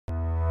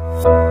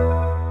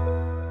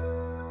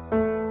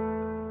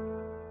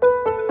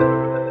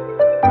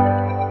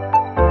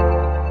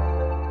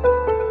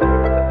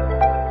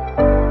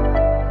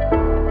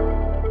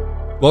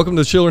Welcome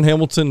to the Schiller and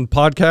Hamilton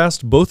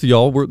podcast. Both of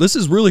y'all, this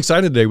is really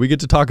exciting today. We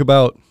get to talk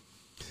about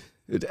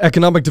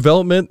economic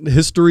development,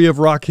 history of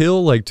Rock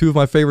Hill, like two of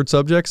my favorite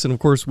subjects. And of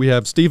course, we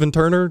have Stephen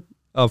Turner,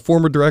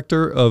 former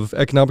director of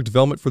economic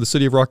development for the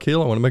city of Rock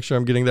Hill. I want to make sure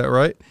I'm getting that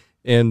right.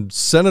 And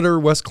Senator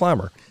Wes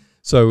Clymer.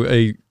 So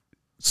a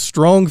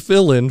strong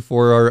fill-in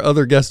for our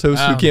other guest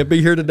host who can't be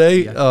here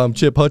today,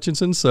 Chip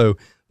Hutchinson. So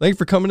thank you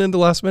for coming in the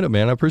last minute,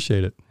 man. I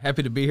appreciate it.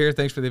 Happy to be here.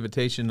 Thanks for the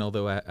invitation,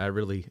 although I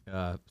really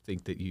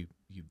think that you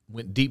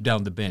went deep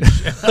down the bench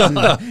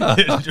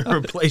to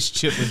replace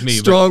Chip with me.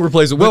 Strong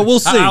replacement. Well, we'll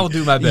see. I'll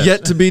do my best.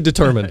 Yet to be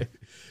determined.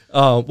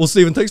 Well,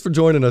 Stephen, thanks for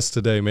joining us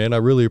today, man. I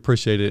really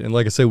appreciate it. And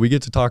like I said, we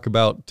get to talk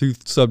about two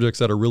subjects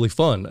that are really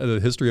fun, the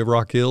history of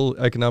Rock Hill,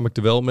 economic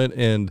development,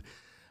 and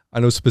I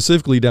know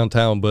specifically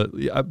downtown.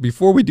 But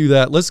before we do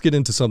that, let's get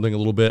into something a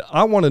little bit.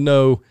 I want to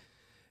know,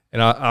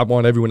 and I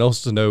want everyone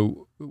else to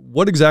know,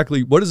 what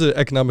does an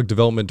economic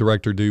development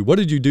director do? What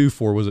did you do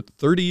for, was it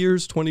 30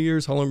 years, 20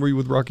 years? How long were you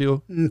with Rock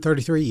Hill?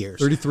 33 years.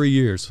 33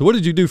 years. So what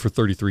did you do for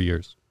 33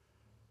 years?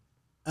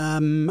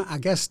 I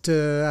guess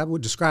I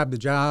would describe the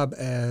job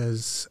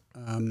as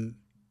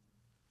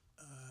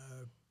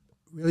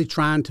really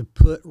trying to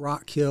put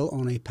Rock Hill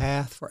on a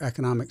path for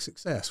economic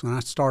success. When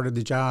I started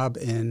the job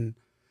in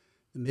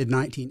the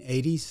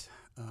mid-1980s,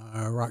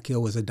 Rock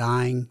Hill was a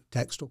dying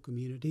textile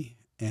community,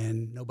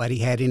 and nobody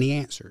had any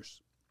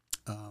answers.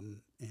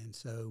 And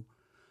so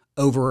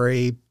over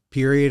a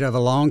period of a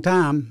long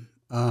time,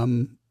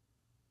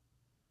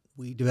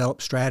 we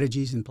developed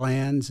strategies and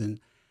plans and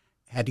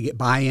had to get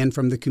buy-in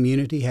from the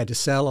community, had to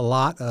sell a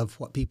lot of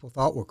what people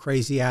thought were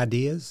crazy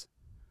ideas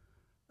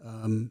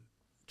in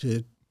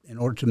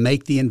order to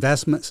make the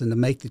investments and to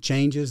make the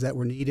changes that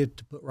were needed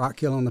to put Rock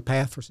Hill on the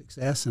path for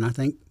success. And I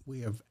think we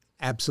have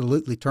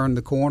absolutely turned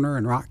the corner,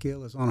 and Rock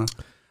Hill is on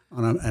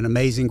an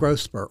amazing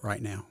growth spurt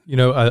right now. You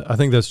know, I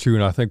think that's true,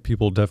 and I think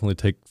people definitely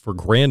take for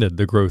granted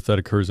the growth that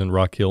occurs in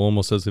Rock Hill,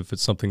 almost as if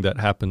it's something that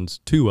happens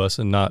to us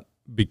and not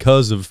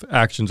because of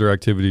actions or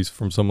activities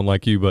from someone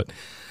like you. But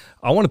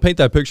I want to paint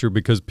that picture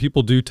because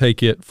people do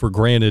take it for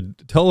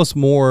granted. Tell us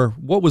more.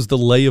 What was the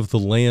lay of the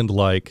land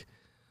like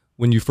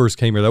when you first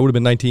came here? That would have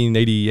been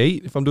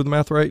 1988, if I'm doing the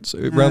math right, so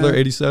around there,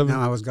 87? No,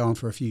 I was gone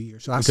for a few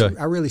years. So Okay.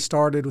 I really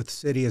started with the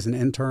city as an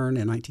intern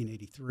in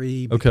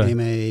 1983, became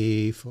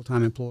a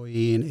full-time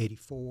employee in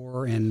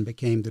 84, and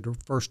became the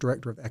first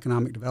director of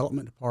economic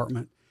development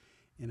department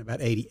in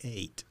about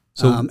 88.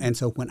 And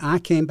so when I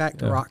came back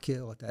to Rock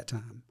Hill at that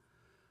time,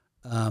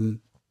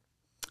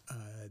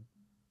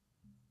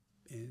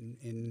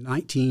 in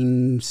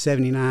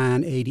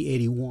 1979, 80,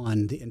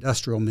 81, the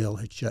industrial mill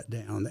had shut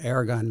down. The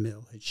Aragon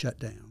mill had shut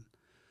down.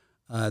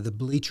 The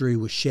bleachery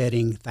was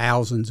shedding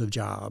thousands of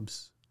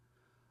jobs.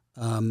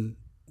 When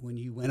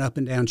you went up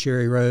and down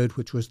Cherry Road,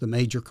 which was the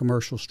major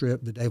commercial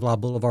strip, the Dave Law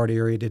Boulevard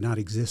area did not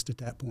exist at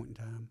that point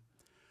in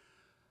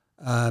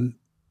time.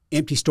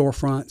 Empty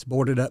storefronts,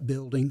 boarded up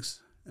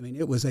buildings. I mean,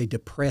 it was a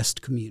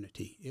depressed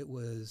community. It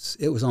was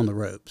on the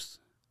ropes.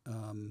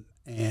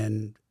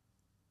 And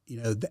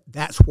you know,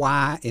 that's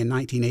why in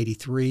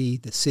 1983,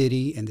 the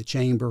city and the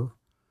chamber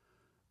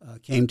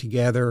came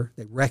together.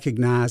 They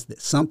recognized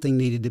that something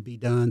needed to be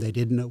done. They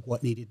didn't know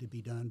what needed to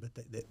be done, but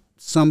that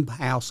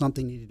somehow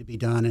something needed to be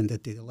done, and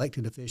that the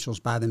elected officials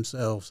by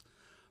themselves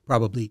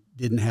probably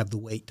didn't have the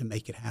weight to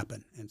make it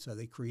happen. And so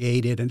they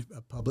created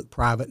a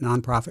public-private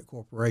nonprofit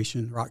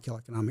corporation, Rock Hill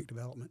Economic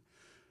Development,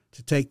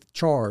 to take the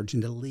charge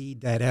and to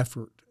lead that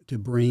effort to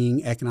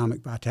bring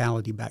economic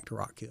vitality back to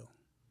Rock Hill.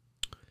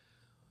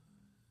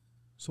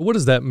 So what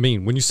does that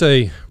mean? When you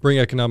say bring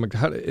economic,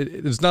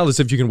 it's not as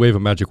if you can wave a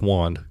magic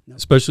wand,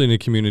 especially in a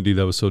community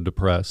that was so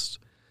depressed.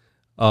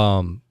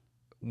 I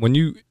want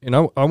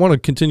to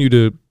continue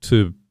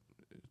to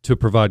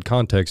provide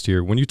context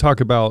here. When you talk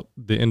about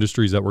the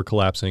industries that were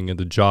collapsing and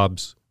the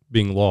jobs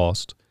being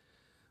lost,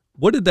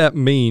 what did that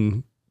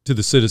mean to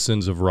the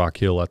citizens of Rock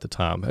Hill at the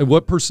time? And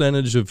what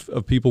percentage of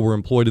people were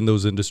employed in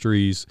those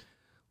industries?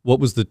 What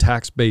was the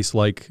tax base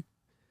like?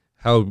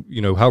 How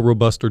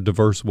robust or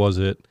diverse was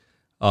it?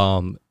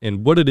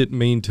 And what did it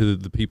mean to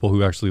the people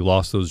who actually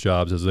lost those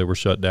jobs as they were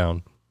shut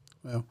down?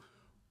 Well,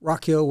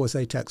 Rock Hill was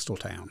a textile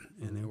town,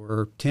 and there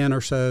were 10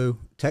 or so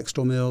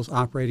textile mills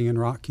operating in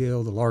Rock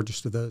Hill. The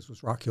largest of those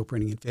was Rock Hill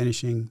Printing and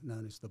Finishing,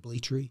 known as the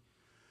Bleachery.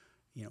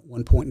 You know, at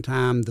one point in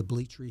time, the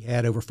Bleachery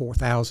had over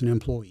 4,000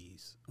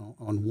 employees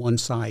on one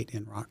site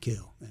in Rock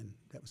Hill, and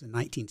that was in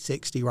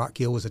 1960. Rock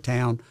Hill was a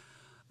town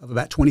of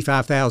about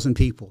 25,000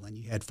 people, and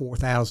you had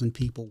 4,000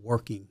 people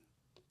working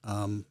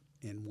on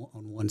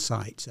one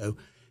site. So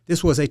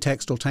this was a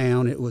textile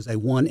town. It was a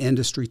one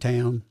industry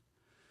town.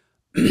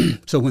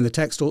 So when the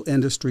textile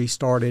industry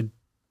started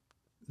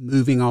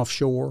moving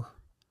offshore,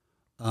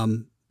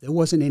 there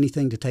wasn't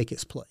anything to take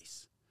its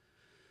place.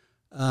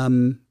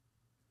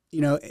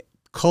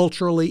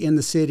 Culturally in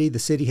the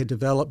city had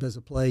developed as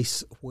a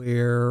place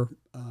where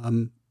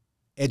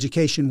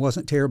education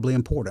wasn't terribly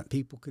important.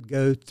 People could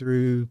go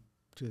through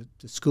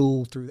to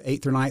school through the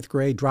 8th or 9th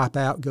grade, drop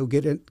out, go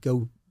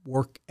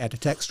work at a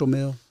textile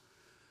mill.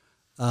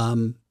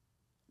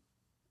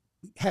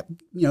 have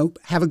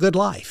a good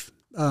life,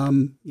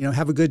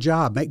 have a good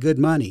job, make good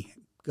money,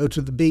 go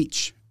to the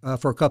beach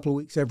for a couple of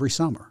weeks every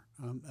summer.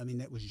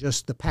 That was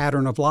just the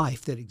pattern of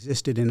life that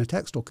existed in a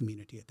textile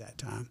community at that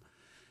time.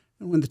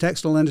 And when the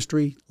textile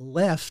industry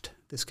left,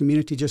 this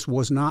community just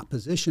was not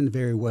positioned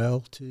very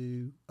well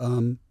to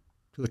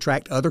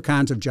attract other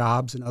kinds of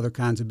jobs and other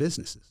kinds of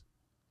businesses.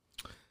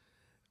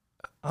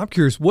 I'm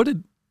curious, what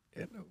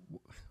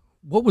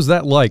was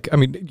that like? I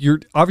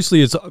mean,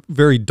 obviously it's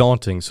very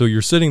daunting. So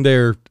you're sitting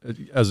there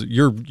as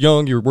you're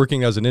young, you're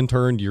working as an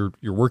intern, you're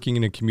working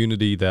in a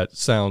community that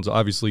sounds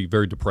obviously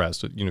very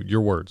depressed,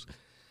 your words.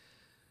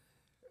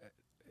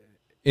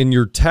 And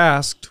you're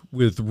tasked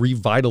with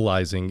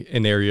revitalizing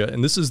an area.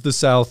 And this is the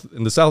South,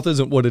 and the South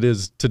isn't what it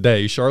is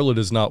today. Charlotte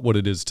is not what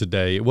it is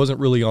today. It wasn't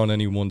really on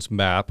anyone's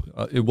map.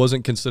 It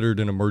wasn't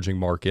considered an emerging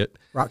market.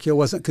 Rock Hill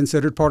wasn't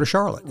considered part of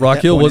Charlotte. Rock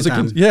Hill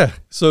wasn't, yeah.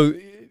 So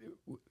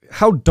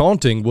how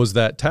daunting was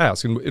that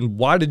task? And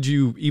why did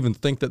you even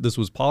think that this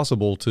was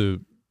possible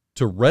to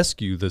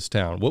rescue this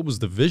town? What was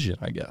the vision,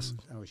 I guess?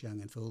 I was young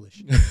and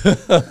foolish.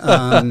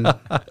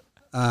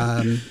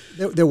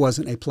 There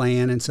wasn't a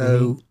plan. And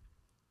so,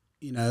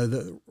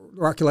 the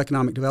Rock Hill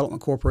Economic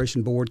Development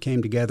Corporation Board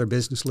came together,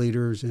 business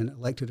leaders and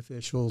elected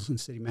officials and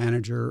city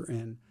manager,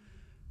 and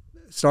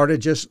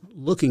started just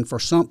looking for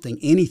something,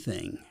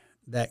 anything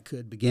that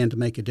could begin to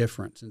make a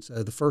difference. And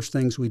so the first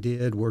things we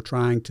did were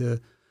trying to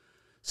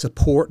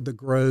support the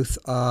growth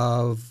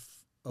of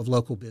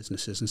local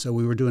businesses. And so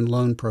we were doing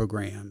loan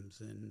programs,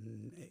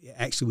 and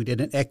actually we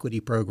did an equity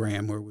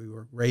program where we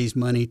raised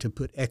money to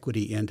put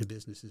equity into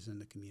businesses in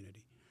the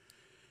community.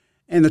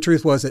 And the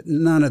truth was that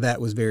none of that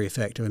was very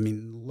effective. I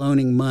mean,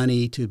 loaning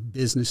money to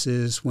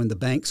businesses when the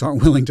banks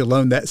aren't willing to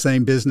loan that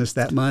same business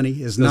that money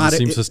is not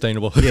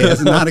sustainable. Yeah,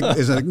 is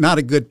not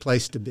a good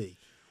place to be.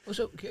 Well,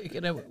 so,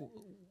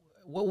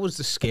 what was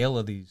the scale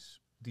of these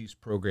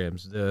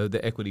programs?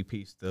 The equity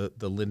piece, the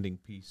lending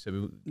piece.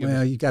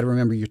 You got to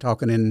remember you're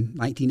talking in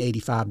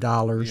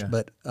 $1985,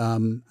 but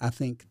I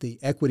think the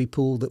equity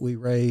pool that we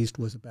raised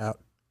was about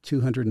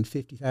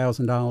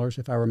 $250,000,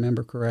 if I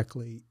remember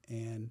correctly,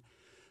 and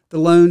the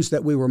loans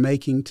that we were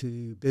making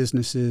to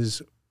businesses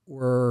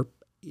were,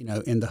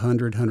 in the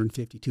 $100,000,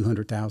 $150,000,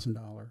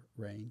 $200,000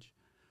 range.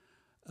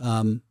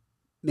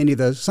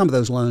 Some of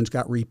those loans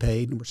got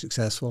repaid and were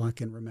successful. I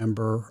can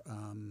remember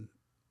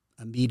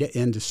Amida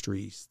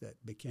Industries that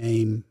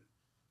became,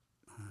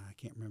 I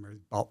can't remember,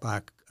 bought by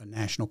a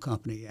national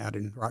company out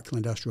in Rock Hill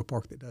Industrial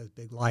Park that does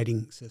big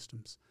lighting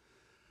systems.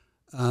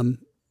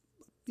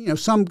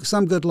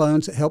 Some good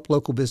loans that helped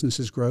local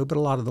businesses grow, but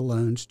a lot of the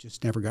loans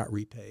just never got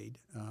repaid.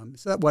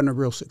 So that wasn't a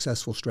real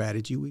successful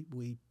strategy.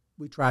 We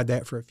tried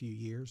that for a few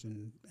years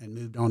and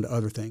moved on to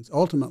other things.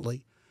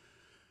 Ultimately,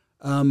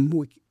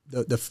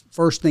 the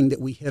first thing that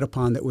we hit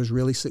upon that was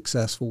really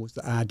successful was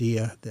the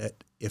idea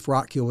that if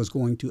Rock Hill was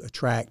going to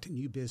attract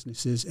new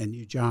businesses and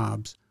new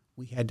jobs,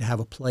 we had to have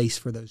a place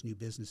for those new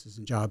businesses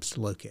and jobs to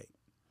locate.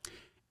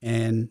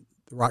 And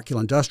the Rock Hill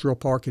Industrial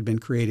Park had been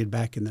created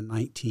back in the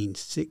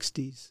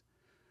 1960s.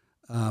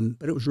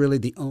 But it was really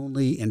the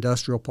only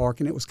industrial park,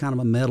 and it was kind of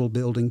a metal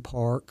building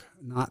park,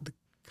 not the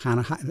kind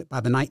of high.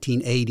 By the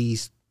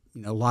 1980s,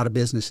 a lot of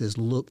businesses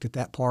looked at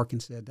that park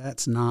and said,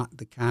 that's not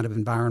the kind of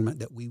environment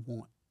that we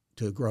want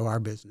to grow our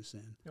business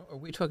in. Are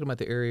we talking about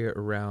the area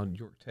around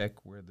York Tech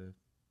where the...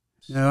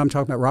 No, I'm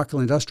talking about Rock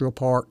Hill Industrial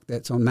Park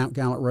that's on Mount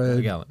Gallant Road.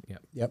 Mount Gallant, yeah.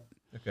 Yep.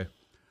 Okay.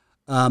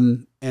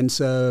 And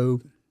so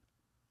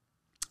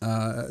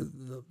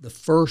the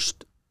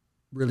first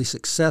really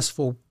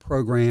successful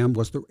program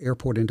was the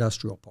Airport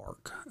Industrial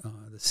Park.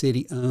 The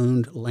city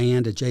owned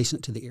land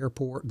adjacent to the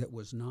airport that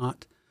was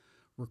not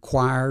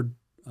required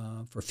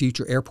for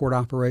future airport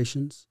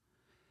operations.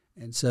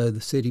 And so the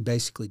city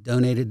basically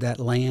donated that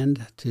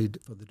land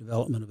for the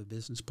development of a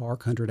business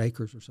park, 100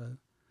 acres or so.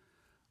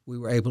 We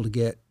were able to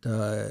get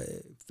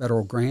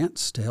federal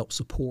grants to help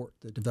support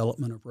the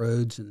development of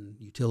roads and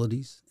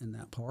utilities in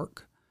that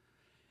park.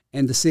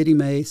 And the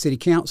city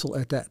council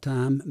at that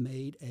time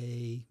made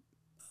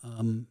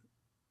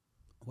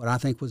what I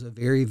think was a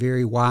very,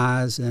 very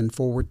wise and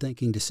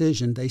forward-thinking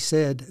decision. They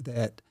said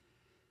that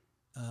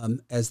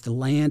as the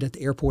land at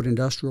the Airport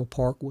Industrial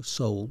Park was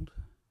sold,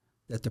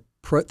 that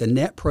the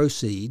net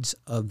proceeds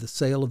of the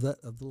sale of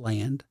the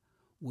land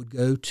would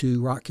go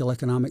to Rock Hill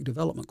Economic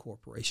Development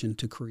Corporation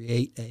to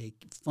create a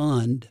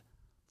fund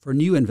for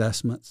new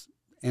investments.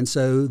 And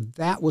so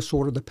that was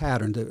sort of the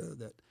pattern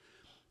that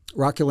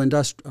Rock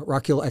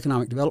Hill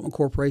Economic Development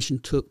Corporation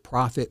took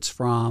profits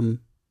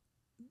from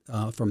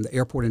the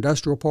Airport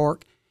Industrial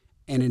Park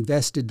and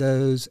invested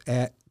those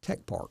at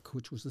Tech Park,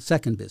 which was the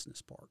second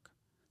business park,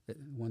 the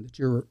one that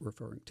you're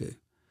referring to.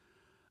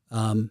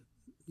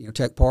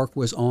 Tech Park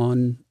was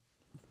on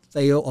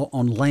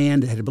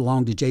land that had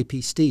belonged to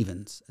J.P.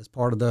 Stevens as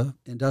part of the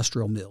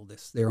industrial mill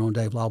that's there on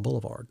Dave Lyle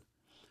Boulevard.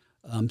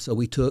 So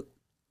we took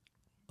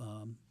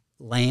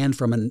land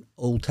from an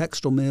old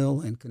textile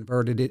mill and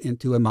converted it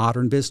into a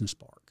modern business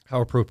park.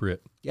 How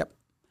appropriate. Yep.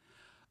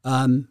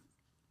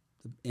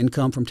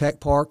 Income from Tech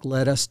Park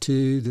led us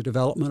to the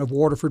development of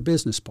Waterford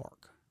Business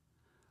Park.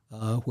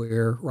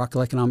 where Rock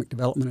Hill Economic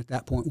Development at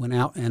that point went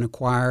out and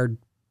acquired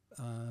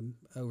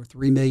over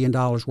 $3 million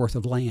worth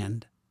of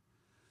land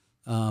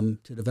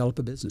to develop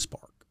a business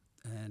park.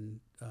 And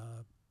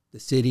the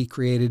city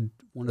created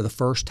one of the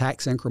first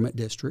tax increment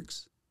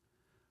districts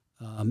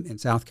in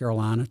South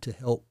Carolina to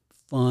help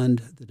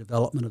fund the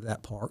development of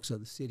that park. So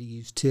the city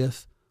used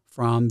TIF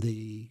from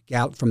the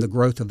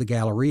growth of the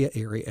Galleria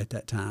area at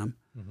that time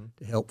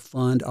to help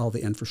fund all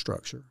the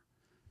infrastructure.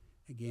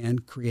 Again,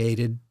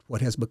 created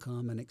what has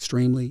become an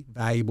extremely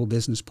valuable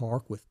business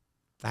park with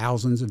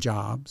thousands of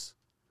jobs,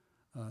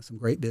 some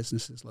great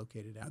businesses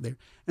located out there.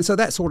 And so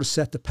that sort of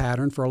set the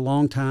pattern. For a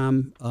long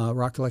time,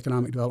 Rock Hill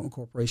Economic Development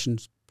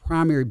Corporation's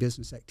primary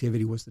business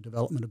activity was the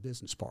development of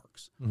business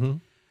parks. Mm-hmm.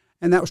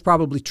 And that was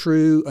probably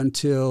true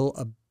until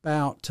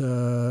about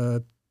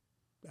 2000.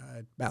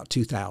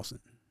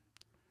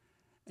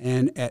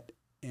 And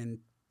in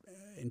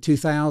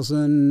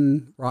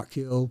 2000, Rock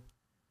Hill,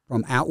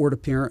 from outward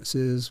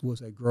appearances,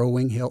 was a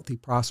growing, healthy,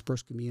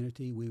 prosperous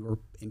community. We were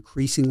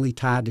increasingly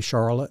tied to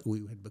Charlotte.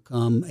 We had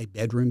become a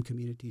bedroom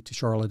community to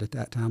Charlotte at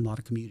that time. A lot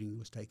of commuting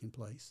was taking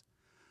place.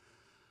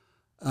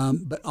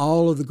 But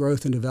all of the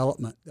growth and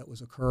development that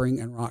was occurring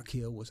in Rock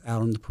Hill was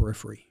out on the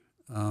periphery.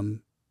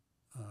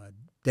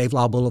 Dave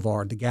Lyle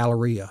Boulevard, the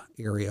Galleria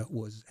area,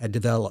 had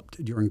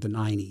developed during the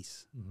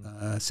 90s.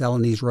 Mm-hmm.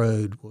 Celanese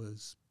Road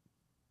was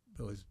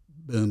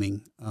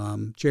booming.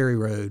 Cherry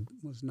Road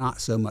was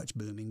not so much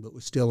booming, but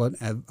was still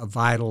a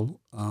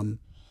vital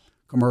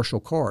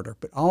commercial corridor.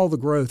 But all the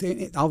growth,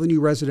 all the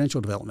new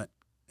residential development,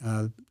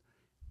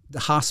 the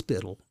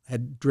hospital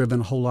had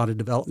driven a whole lot of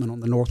development on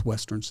the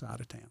northwestern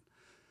side of town.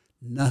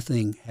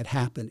 Nothing had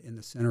happened in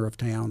the center of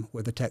town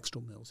where the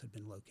textile mills had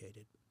been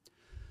located.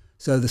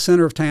 So the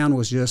center of town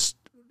was just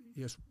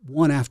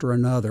one after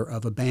another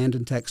of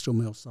abandoned textile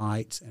mill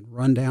sites and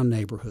rundown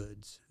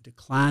neighborhoods,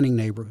 declining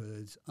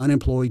neighborhoods,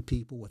 unemployed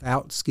people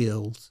without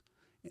skills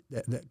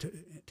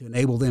to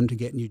enable them to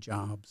get new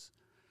jobs.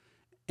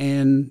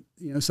 And,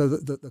 so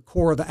the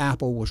core of the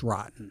apple was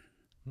rotten.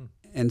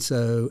 And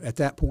so at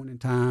that point in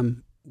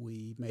time,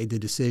 we made the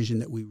decision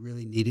that we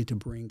really needed to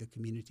bring the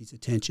community's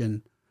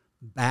attention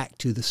back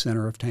to the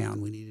center of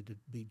town. We needed to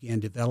begin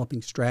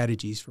developing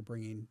strategies for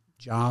bringing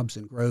jobs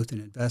and growth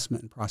and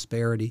investment and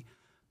prosperity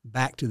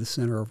back to the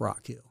center of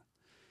Rock Hill.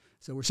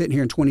 So we're sitting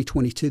here in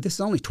 2022. This is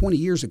only 20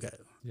 years ago.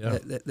 Yeah.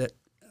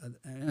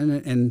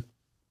 And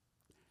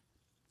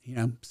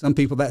some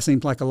people that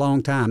seems like a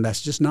long time.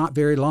 That's just not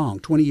very long.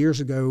 20 years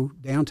ago,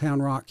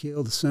 downtown Rock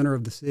Hill, the center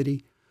of the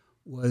city,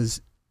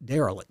 was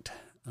derelict,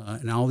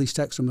 and all these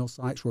textile mill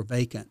sites were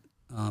vacant.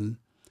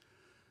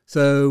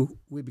 So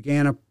we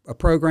began a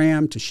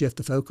program to shift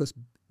the focus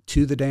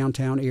to the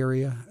downtown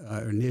area.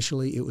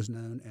 Initially, it was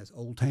known as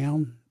Old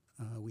Town.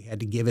 We had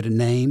to give it a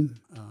name.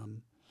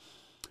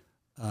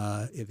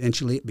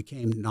 Eventually, it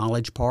became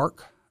Knowledge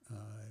Park.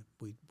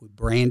 We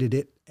branded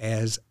it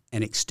as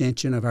an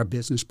extension of our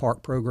business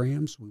park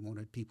programs. We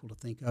wanted people to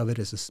think of it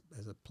as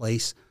a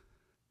place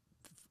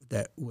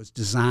that was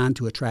designed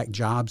to attract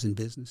jobs and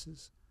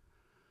businesses.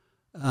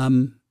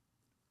 And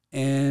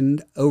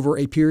over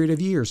a period of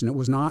years, and it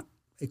was not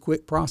a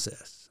quick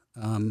process,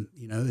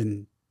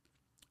 and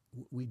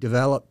we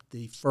developed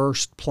the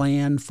first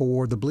plan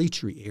for the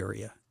Bleachery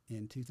area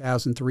in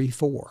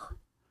 2003-04.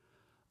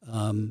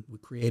 We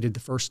created the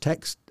first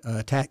tax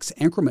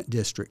increment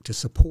district to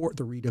support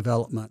the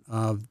redevelopment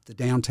of the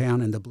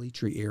downtown and the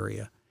Bleachery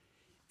area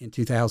in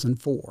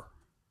 2004.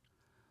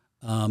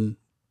 The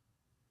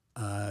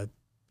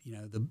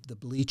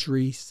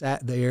Bleachery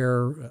sat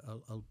there.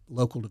 A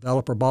local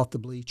developer bought the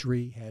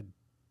Bleachery,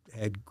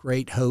 had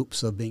great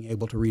hopes of being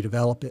able to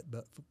redevelop it,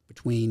 but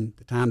between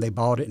the time they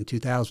bought it in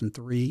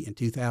 2003 and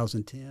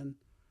 2010,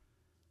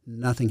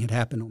 nothing had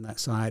happened on that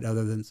site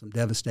other than some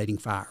devastating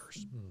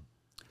fires.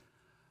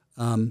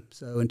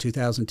 So in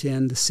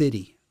 2010, the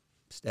city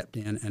stepped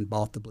in and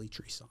bought the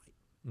Bleachery site.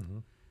 Mm-hmm.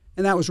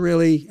 And that was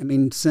really,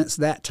 since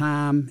that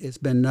time, it's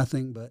been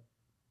nothing but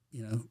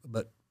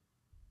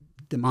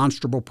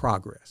demonstrable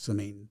progress.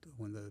 When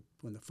the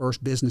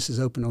first businesses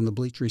opened on the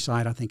Bleachery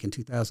site, I think in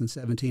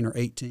 2017 or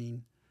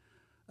 18,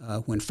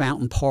 when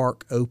Fountain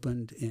Park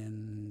opened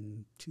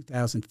in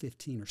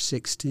 2015 or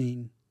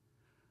 16,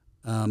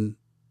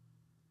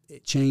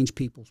 it changed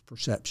people's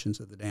perceptions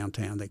of the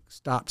downtown. They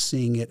stopped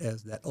seeing it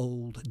as that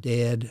old,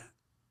 dead,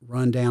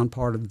 run-down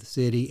part of the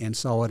city and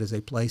saw it as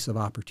a place of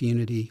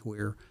opportunity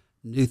where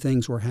new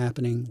things were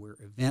happening, where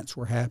events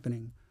were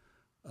happening.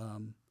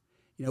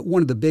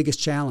 One of the biggest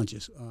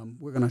challenges,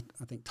 we're going to,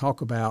 I think,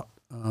 talk about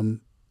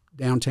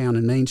downtown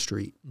and Main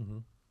Street. Mm-hmm.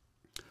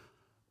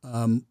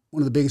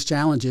 One of the biggest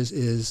challenges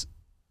is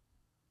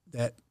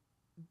that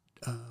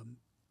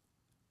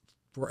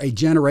for a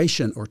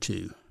generation or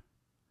two,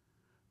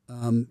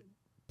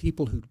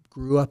 people who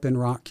grew up in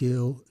Rock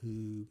Hill,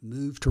 who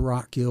moved to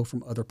Rock Hill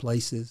from other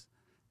places,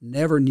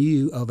 never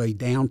knew of a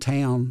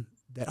downtown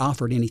that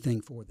offered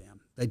anything for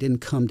them. They didn't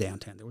come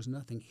downtown. There was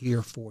nothing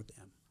here for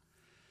them.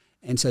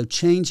 And so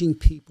changing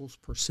people's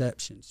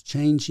perceptions,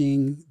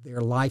 changing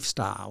their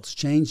lifestyles,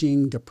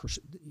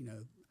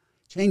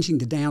 changing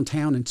the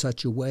downtown in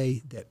such a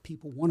way that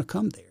people want to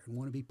come there and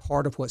want to be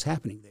part of what's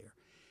happening there.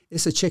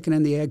 It's a chicken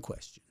and the egg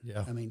question.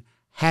 Yeah. I mean,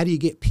 how do you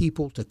get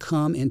people to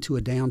come into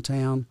a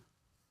downtown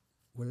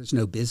where there's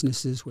no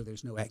businesses, where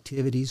there's no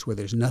activities, where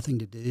there's nothing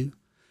to do?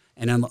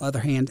 And on the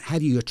other hand, how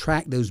do you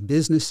attract those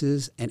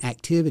businesses and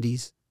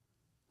activities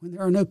when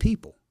there are no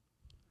people?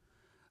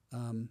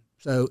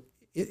 So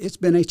it's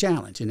been a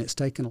challenge, and it's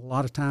taken a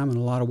lot of time and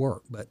a lot of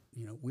work. But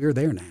we're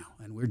there now,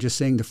 and we're just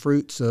seeing the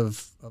fruits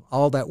of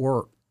all that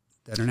work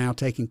that are now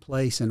taking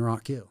place in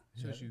Rock Hill.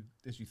 So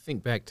as you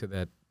think back to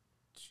that,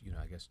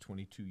 I guess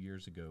 22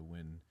 years ago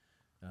when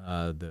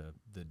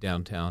the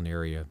downtown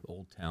area,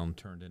 Old Town,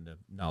 turned into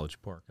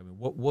Knowledge Park. I mean,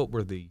 what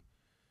were the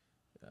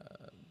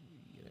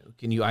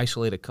can you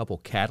isolate a couple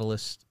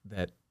catalysts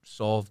that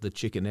solved the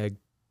chicken egg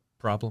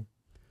problem?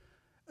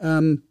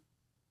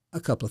 A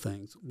couple of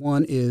things.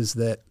 One is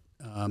that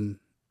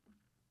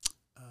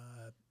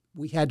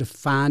we had to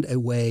find a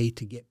way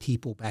to get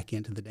people back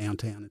into the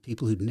downtown, and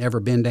people who'd never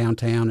been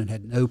downtown and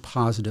had no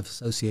positive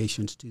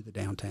associations to the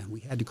downtown. We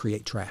had to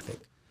create traffic.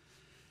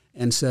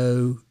 And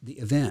so the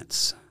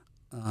events,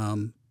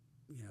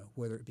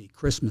 whether it be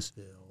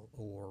Christmasville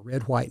or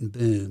Red, White, and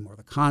Boom or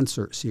the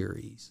concert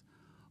series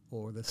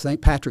or the St.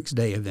 Patrick's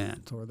Day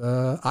event or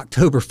the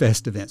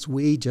Oktoberfest events,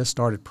 we just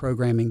started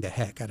programming the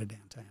heck out of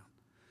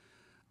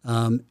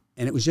downtown.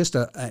 And it was just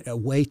a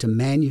way to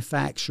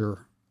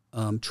manufacture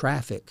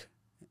traffic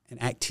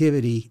and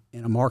activity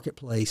in a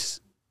marketplace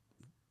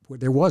where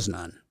there was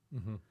none.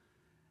 Mm-hmm.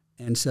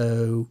 And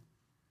so,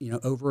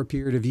 over a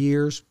period of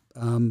years,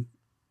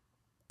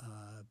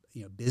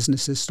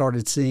 businesses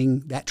started seeing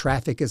that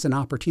traffic as an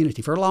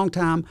opportunity. For a long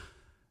time,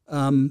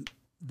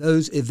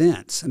 those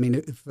events,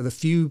 for the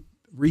few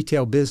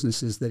retail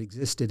businesses that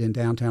existed in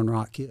downtown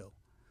Rock Hill,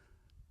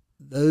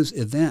 those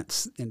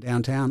events in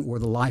downtown were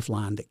the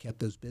lifeline that kept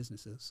those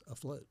businesses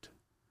afloat.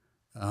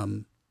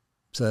 It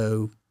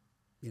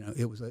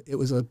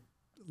was a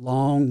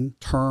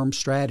long-term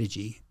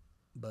strategy,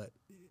 but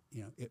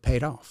it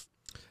paid off.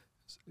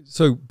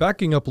 So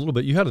backing up a little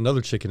bit, you had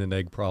another chicken and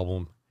egg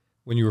problem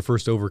when you were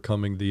first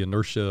overcoming the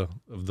inertia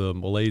of the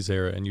malaise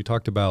era, and you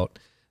talked about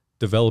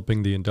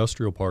developing the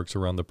industrial parks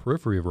around the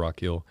periphery of Rock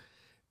Hill.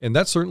 And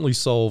that certainly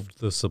solved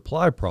the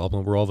supply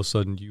problem where all of a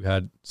sudden you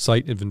had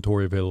site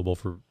inventory available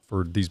for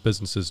these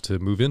businesses to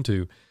move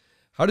into.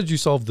 How did you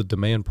solve the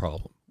demand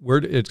problem?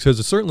 Because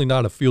it's certainly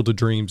not a field of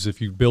dreams.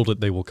 If you build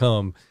it, they will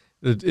come.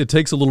 It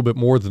takes a little bit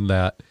more than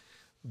that.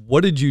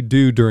 What did you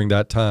do during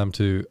that time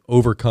to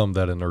overcome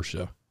that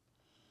inertia?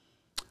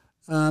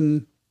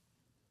 Well,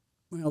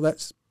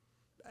 that's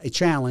a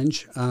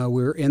challenge.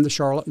 We're in the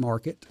Charlotte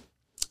market,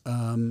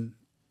 and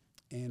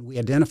we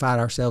identified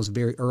ourselves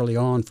very early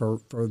on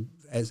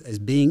as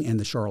being in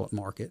the Charlotte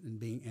market,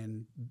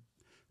 and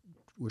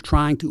we're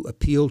trying to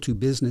appeal to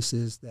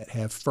businesses that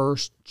have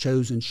first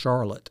chosen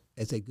Charlotte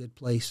as a good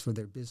place for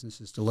their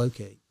businesses to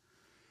locate,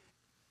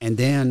 and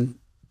then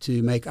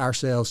to make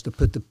ourselves, to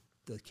put the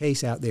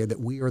case out there that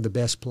we are the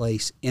best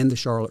place in the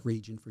Charlotte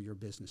region for your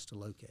business to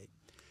locate.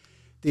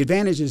 The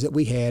advantages that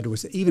we had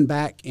was that even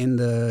back in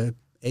the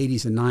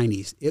 80s and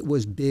 90s, it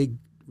was big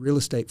real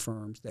estate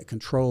firms that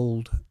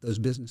controlled those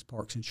business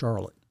parks in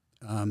Charlotte.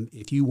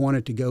 If you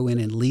wanted to go in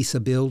and lease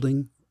a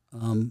building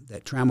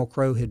that Trammell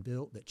Crow had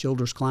built, that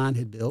Childers Klein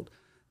had built,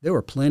 there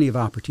were plenty of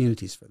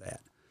opportunities for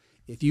that.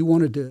 If you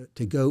wanted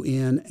to go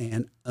in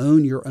and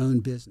own your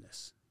own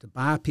business, to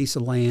buy a piece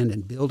of land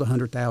and build a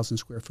 100,000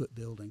 square foot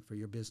building for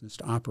your business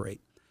to operate,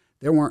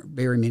 there weren't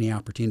very many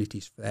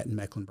opportunities for that in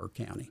Mecklenburg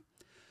County.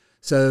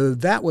 So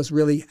that was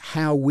really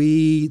how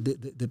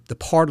the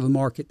part of the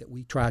market that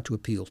we tried to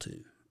appeal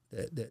to,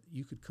 that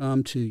you could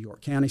come to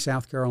York County,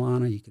 South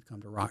Carolina, you could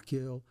come to Rock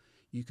Hill,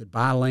 you could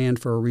buy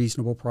land for a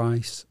reasonable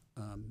price,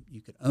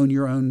 you could own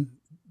your own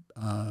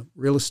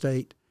real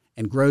estate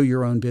and grow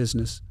your own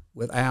business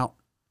without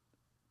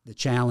the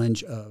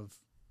challenge of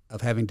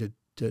having to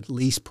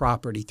lease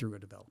property through a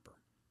developer.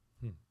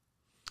 I'm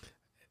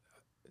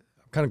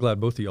kind of glad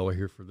both of y'all are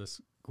here for this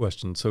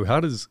question. So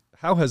how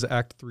has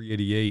Act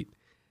 388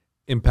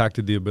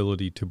 impacted the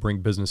ability to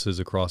bring businesses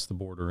across the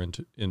border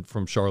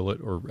from Charlotte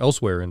or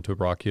elsewhere into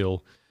Rock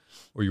Hill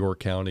or York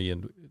County?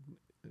 And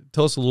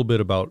tell us a little bit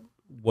about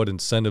what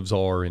incentives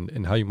are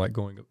and how you might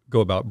go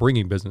about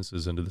bringing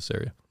businesses into this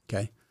area.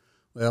 Okay.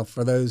 Well,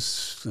 for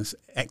those,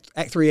 Act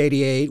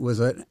 388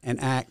 was an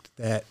act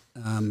that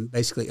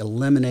basically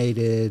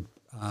eliminated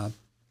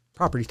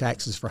property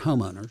taxes for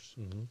homeowners,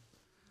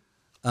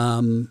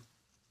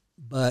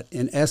 but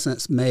in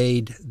essence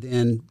made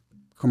then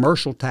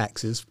commercial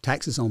taxes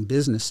on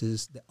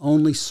businesses, the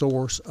only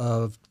source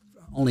of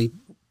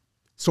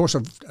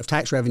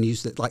tax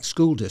revenues that, like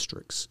school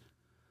districts,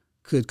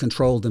 could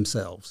control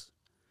themselves.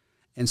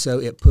 And so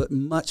it put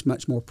much,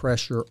 much more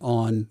pressure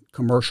on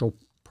commercial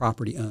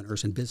property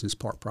owners and business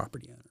park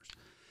property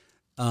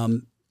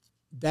owners.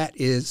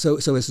 So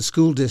as the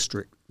school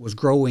district was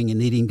growing and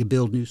needing to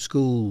build new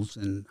schools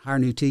and hire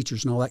new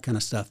teachers and all that kind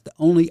of stuff, the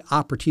only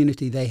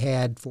opportunity they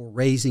had for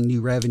raising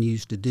new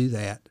revenues to do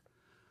that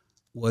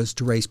was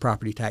to raise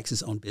property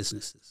taxes on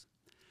businesses.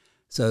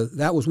 So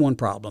that was one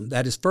problem.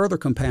 That is further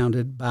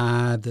compounded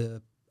by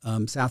the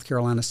South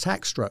Carolina's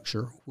tax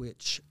structure,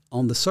 which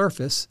on the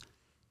surface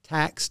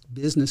taxed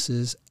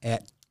businesses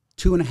at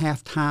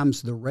 2.5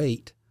 times the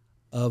rate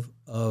of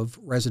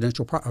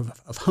residential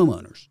of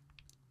homeowners.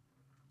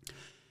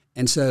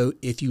 And so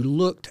if you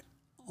looked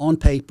on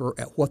paper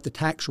at what the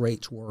tax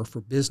rates were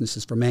for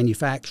businesses, for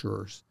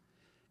manufacturers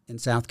in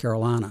South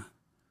Carolina,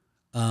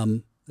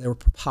 they were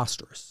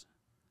preposterous.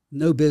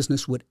 No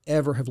business would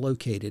ever have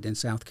located in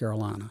South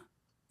Carolina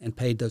and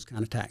paid those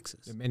kind of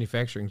taxes. The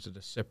manufacturing is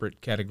a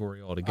separate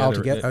category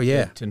altogether. Oh,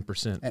 yeah.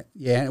 10%.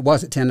 Yeah, it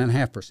was at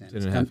 10.5%.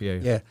 10.5%, yeah.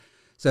 Yeah.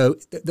 So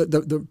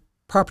the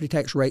property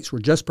tax rates were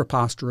just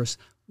preposterous.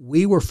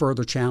 We were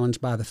further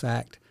challenged by the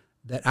fact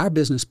that our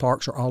business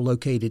parks are all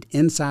located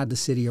inside the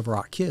city of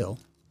Rock Hill.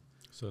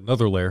 So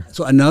another layer.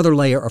 So another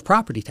layer of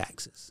property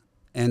taxes.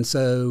 And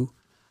so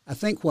I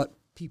think what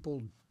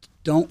people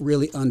don't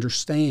really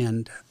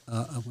understand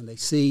when they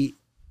see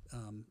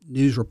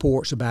news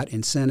reports about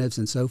incentives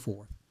and so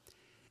forth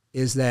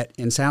is that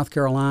in South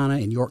Carolina,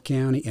 in York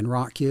County, in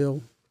Rock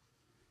Hill,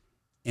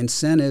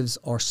 incentives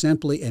are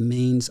simply a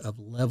means of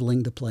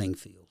leveling the playing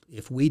field.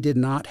 If we did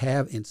not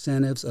have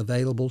incentives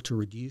available to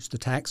reduce the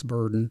tax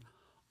burden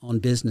on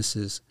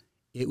businesses,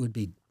 it would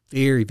be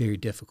very, very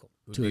difficult.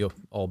 It would be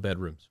all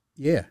bedrooms.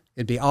 Yeah,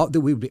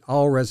 we would be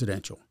all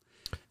residential.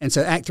 And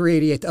so Act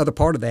 388, the other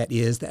part of that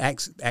is the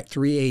Act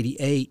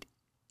 388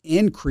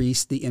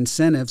 increased the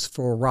incentives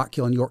for Rock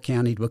Hill and York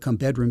County to become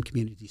bedroom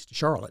communities to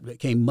Charlotte. It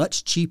became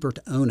much cheaper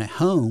to own a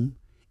home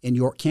in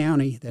York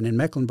County than in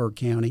Mecklenburg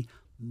County,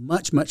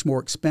 much, much more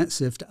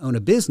expensive to own a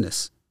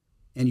business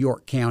in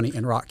York County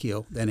and Rock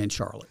Hill than in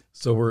Charlotte.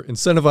 So we're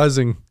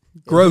incentivizing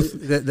growth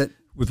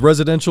with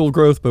residential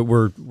growth, but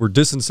we're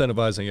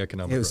disincentivizing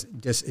economic growth.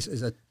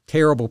 It's a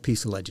terrible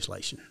piece of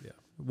legislation. Yeah.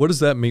 What does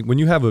that mean when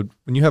you have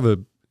a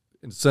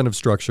incentive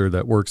structure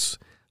that works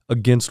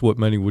against what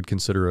many would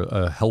consider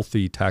a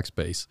healthy tax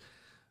base?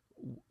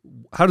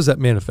 How does that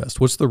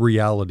manifest? What's the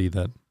reality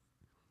then?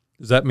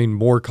 Does that mean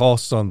more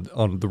costs on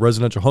the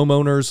residential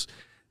homeowners?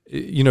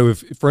 You know,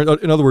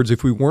 in other words,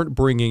 if we weren't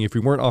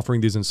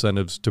offering these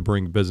incentives to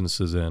bring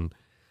businesses in,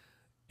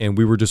 and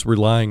we were just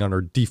relying on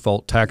our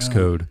default tax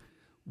code,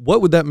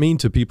 what would that mean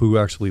to people who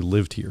actually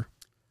lived here?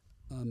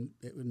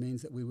 It would mean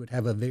that we would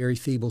have a very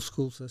feeble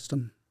school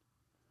system,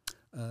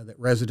 that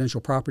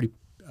residential property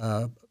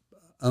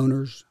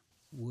owners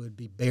would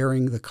be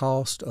bearing the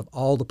cost of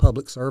all the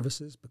public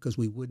services because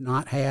we would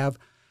not have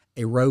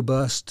a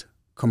robust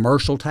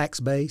commercial tax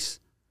base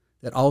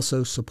that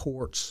also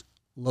supports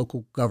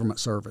local government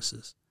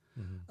services.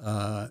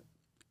 Mm-hmm.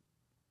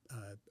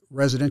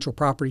 Residential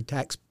property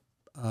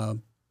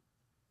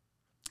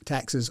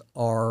taxes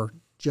are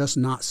just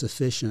not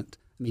sufficient.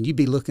 I mean, you'd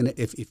be looking at,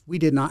 if we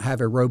did not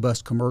have a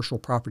robust commercial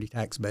property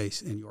tax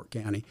base in York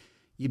County,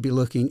 you'd be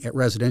looking at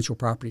residential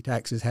property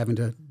taxes having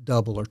to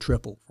double or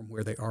triple from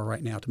where they are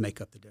right now to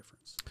make up the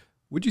difference.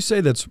 Would you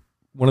say that's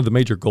one of the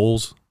major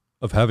goals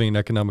of having an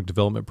economic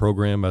development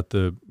program at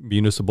the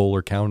municipal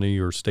or county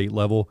or state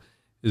level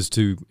is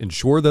to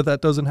ensure that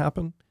that doesn't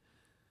happen?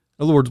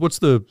 In other words, what's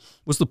the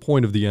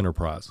point of the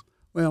enterprise?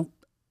 Well,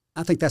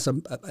 I think that's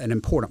an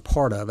important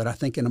part of it. I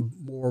think in a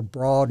more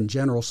broad and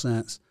general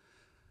sense,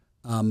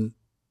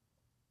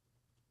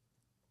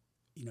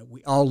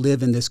 we all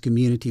live in this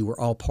community. We're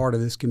all part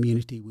of this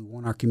community. We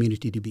want our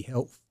community to be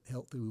healthy.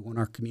 We want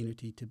our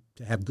community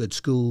to have good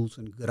schools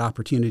and good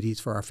opportunities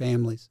for our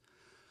families.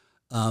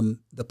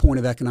 The point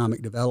of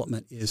economic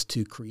development is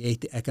to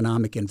create the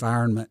economic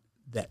environment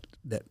that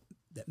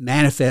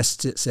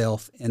manifests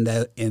itself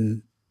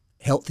in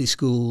healthy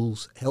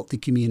schools, healthy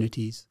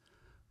communities,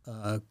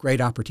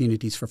 great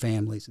opportunities for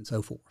families, and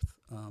so forth.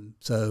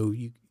 So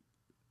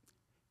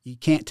you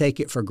can't take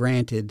it for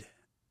granted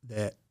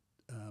that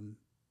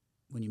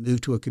when you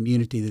move to a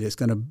community that it's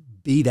going to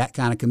be that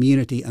kind of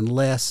community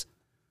unless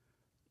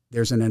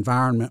there's an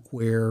environment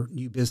where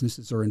new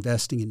businesses are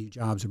investing and new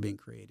jobs are being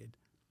created.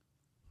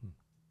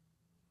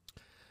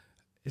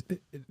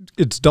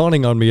 It's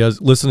dawning on me as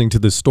listening to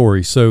this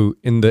story. So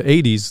in the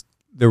 80s,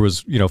 there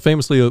was,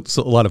 famously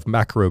a lot of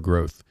macro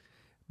growth.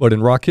 But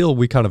in Rock Hill,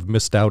 we kind of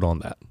missed out on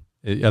that.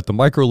 At the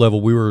micro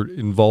level, we were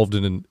involved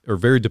in or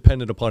very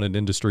dependent upon an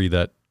industry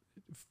that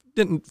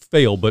didn't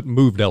fail but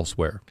moved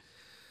elsewhere.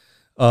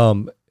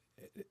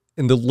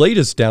 In the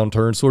latest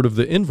downturn, sort of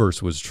the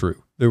inverse was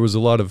true. There was a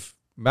lot of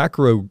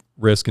macro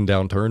risk and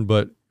downturn,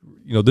 but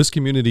this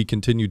community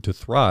continued to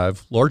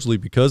thrive largely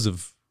because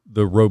of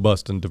the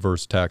robust and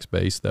diverse tax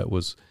base that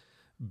was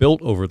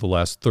built over the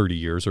last 30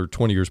 years or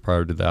 20 years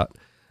prior to that.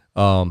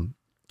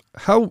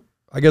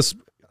 I guess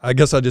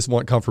I just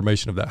want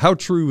confirmation of that. How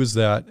true is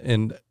that,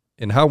 and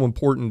how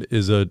important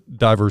is a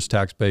diverse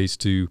tax base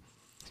to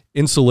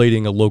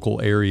insulating a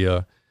local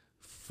area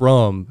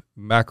from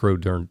macro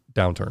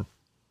downturn?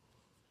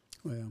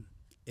 Well,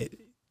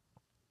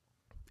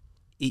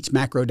 each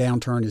macro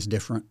downturn is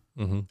different.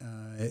 Mm-hmm.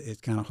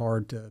 It's kind of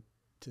hard to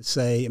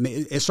say. I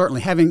mean, it's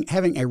certainly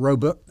having a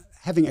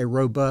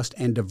robust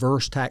and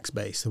diverse tax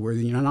base where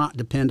you're not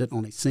dependent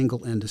on a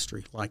single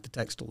industry like the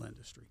textile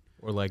industry.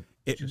 Or like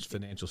just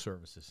financial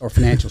services. Or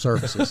financial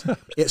services.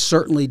 It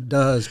certainly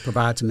does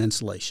provide some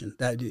insulation.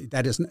 That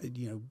is,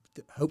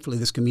 hopefully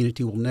this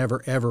community will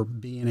never, ever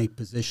be in a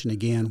position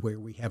again where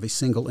we have a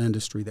single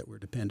industry that we're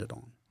dependent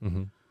on.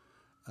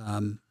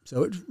 Mm-hmm.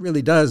 So it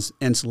really does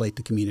insulate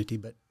the community,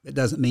 but it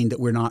doesn't mean that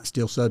we're not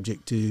still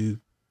subject to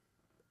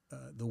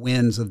the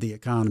winds of the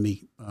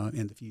economy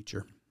in the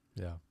future.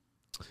 Yeah.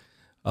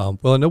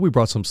 Well, I know we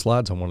brought some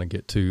slides I want to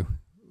get to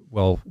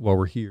while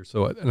we're here.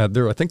 So, and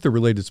I think they're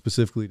related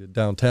specifically to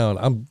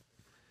downtown.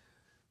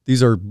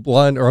 These are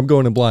blind, or I'm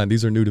going in blind.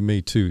 These are new to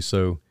me too.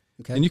 So,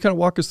 Can you kind of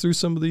walk us through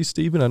some of these,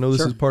 Stephen? I know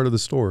this is part of the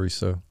story.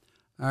 So,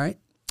 all right.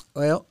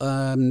 Well,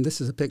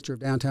 this is a picture of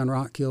downtown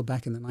Rock Hill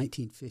back in the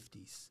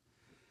 1950s,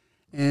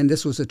 and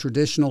this was a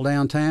traditional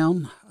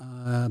downtown,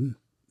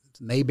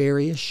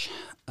 Mayberry-ish,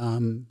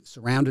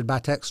 surrounded by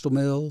textile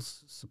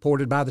mills,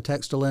 supported by the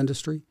textile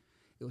industry.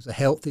 It was a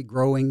healthy,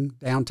 growing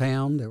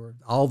downtown.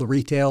 All the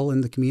retail in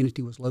the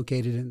community was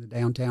located in the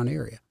downtown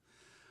area.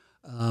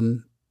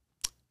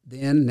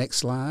 Then, next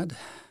slide.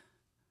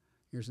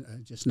 Here's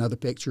just another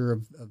picture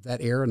of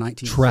that era,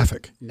 1960s.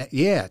 Traffic.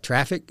 Yeah,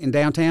 traffic in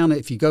downtown.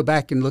 If you go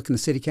back and look in the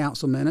city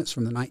council minutes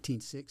from the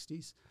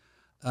 1960s,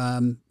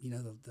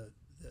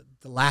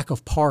 the lack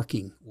of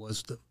parking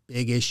was the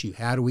big issue.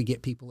 How do we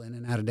get people in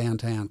and out of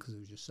downtown? Because there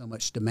was just so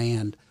much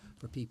demand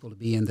for people to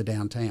be in the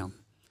downtown.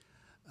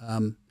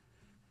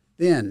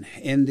 Then,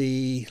 in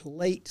the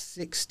late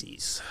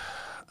 60s,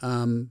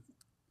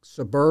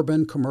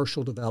 suburban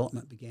commercial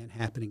development began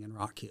happening in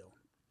Rock Hill.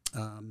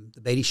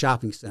 The Beatty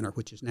Shopping Center,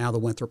 which is now the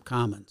Winthrop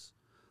Commons,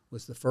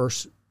 was the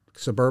first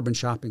suburban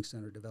shopping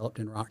center developed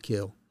in Rock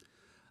Hill.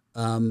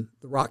 The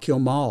Rock Hill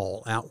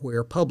Mall, out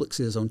where Publix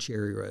is on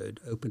Cherry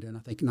Road, opened in, I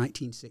think,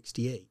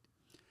 1968.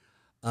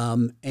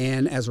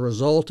 And as a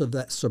result of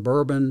that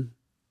suburban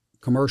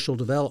commercial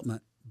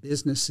development,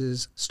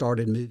 businesses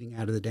started moving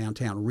out of the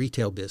downtown,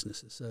 retail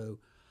businesses. So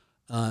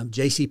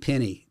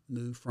JCPenney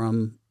moved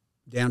from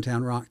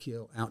downtown Rock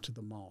Hill out to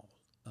the mall.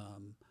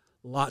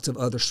 Lots of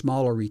other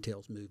smaller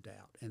retails moved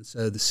out. And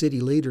so the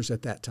city leaders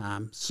at that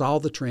time saw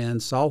the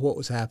trend, saw what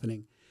was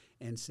happening,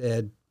 and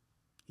said,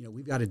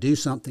 we've got to do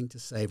something to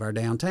save our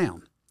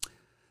downtown.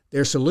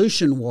 Their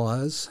solution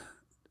was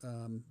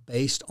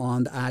based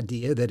on the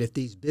idea that if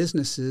these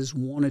businesses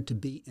wanted to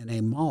be in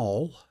a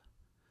mall,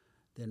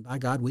 then by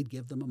God, we'd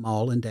give them a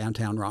mall in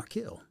downtown Rock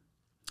Hill.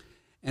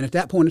 And at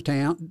that point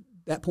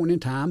in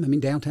time, I mean,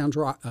 downtown's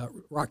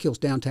Rock Hill's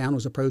downtown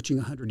was approaching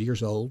 100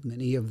 years old.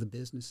 Many of the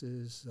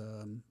businesses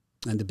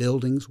and the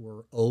buildings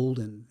were old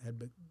and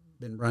had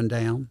been run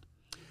down.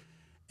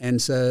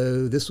 And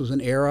so this was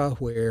an era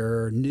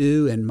where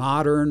new and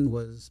modern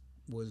was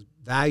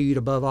valued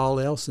above all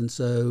else. And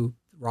so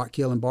Rock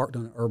Hill embarked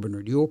on an urban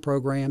renewal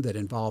program that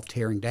involved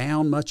tearing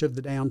down much of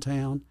the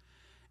downtown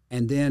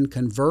and then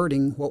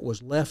converting what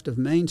was left of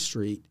Main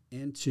Street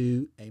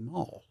into a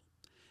mall.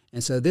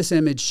 And so this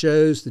image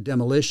shows the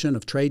demolition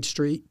of Trade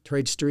Street.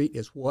 Trade Street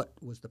is what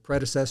was the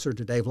predecessor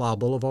to Dave Lyle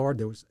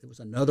Boulevard. It was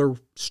another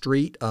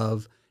street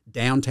of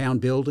downtown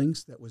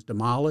buildings that was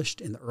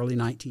demolished in the early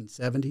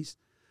 1970s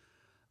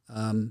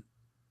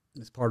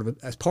as part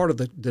of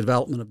the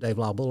development of Dave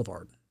Lyle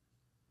Boulevard.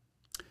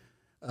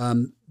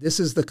 This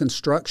is the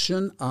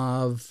construction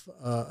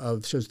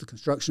shows the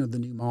construction of the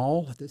new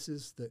mall. This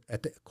is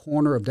at the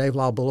corner of Dave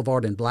Lyle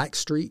Boulevard and Black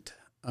Street.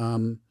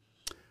 You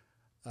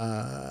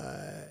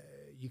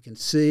can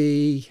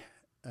see,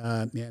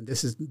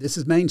 this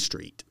is Main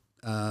Street,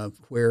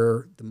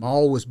 where the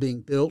mall was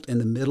being built in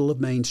the middle of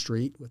Main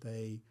Street with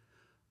a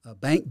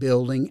bank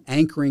building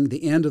anchoring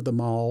the end of the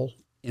mall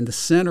in the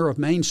center of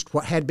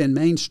what had been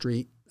Main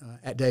Street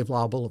at Dave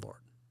Lyle Boulevard.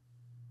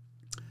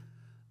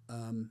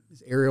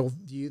 This aerial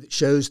view that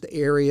shows the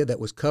area that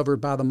was covered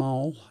by the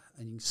mall.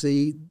 And you can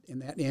see in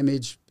that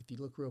image, if you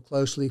look real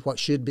closely, what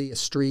should be a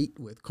street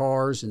with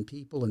cars and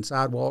people and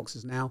sidewalks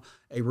is now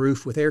a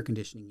roof with air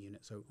conditioning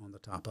units on the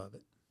top of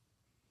it.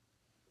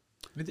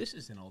 I mean, this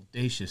is an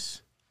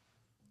audacious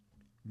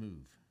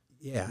move.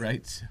 Yeah.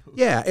 Right? So.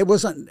 Yeah, it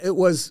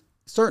was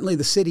certainly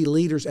the city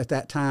leaders at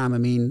that time. I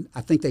mean,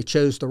 I think they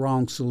chose the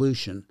wrong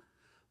solution.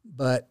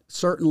 But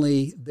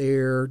certainly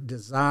their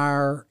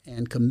desire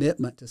and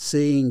commitment to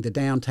seeing the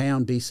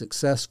downtown be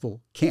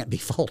successful can't be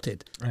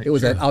faulted. Right, it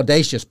was an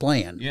audacious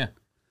plan. Yeah.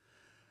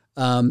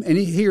 And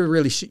here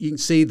really you can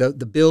see the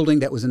building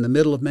that was in the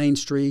middle of Main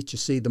Street. You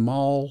see the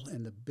mall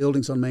and the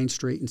buildings on Main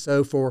Street. And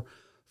so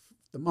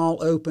the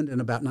mall opened in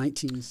about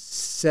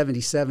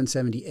 1977,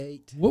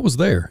 78. What was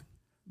there?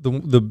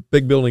 The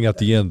big building at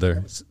the end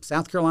there.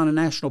 South Carolina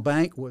National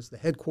Bank was the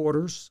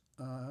headquarters.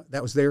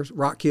 That was their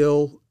Rock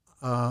Hill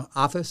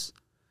office,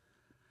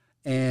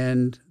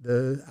 and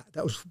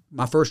that was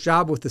my first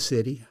job with the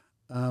city.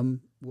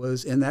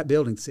 Was in that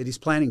building. The city's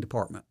planning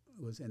department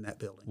was in that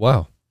building.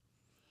 Wow.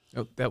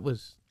 Oh, that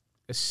was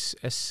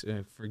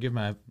forgive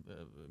my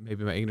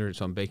maybe my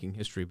ignorance on banking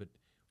history, but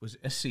was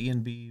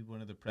SCNB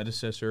one of the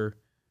predecessor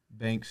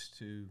banks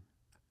to?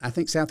 I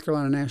think South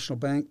Carolina National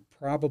Bank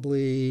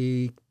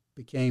probably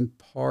became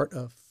part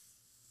of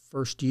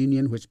First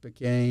Union, which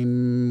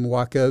became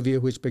Wachovia,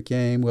 which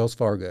became Wells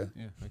Fargo,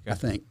 Yeah, okay. I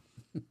think.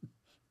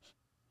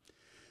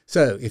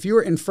 So if you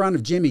were in front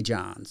of Jimmy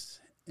John's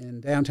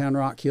in downtown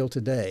Rock Hill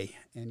today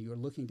and you were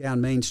looking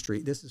down Main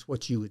Street, this is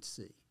what you would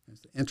see.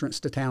 It's the entrance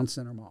to Town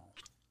Center Mall.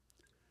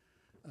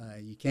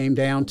 You came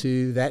down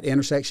to that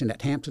intersection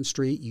at Hampton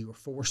Street. You were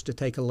forced to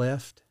take a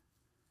left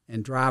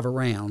and drive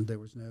around. There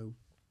was no,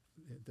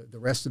 the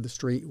rest of the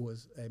street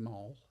was a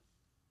mall.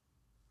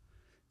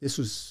 This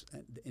was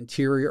the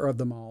interior of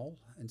the mall.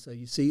 And so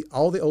you see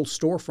all the old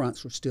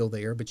storefronts were still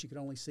there, but you could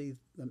only see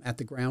them at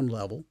the ground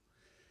level.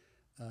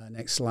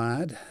 Next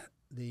slide.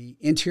 The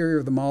interior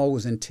of the mall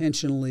was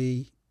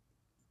intentionally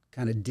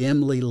kind of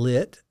dimly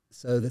lit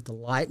so that the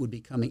light would be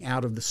coming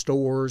out of the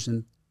stores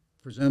and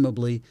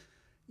presumably,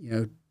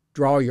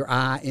 draw your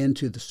eye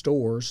into the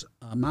stores.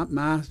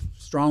 My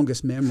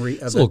strongest memory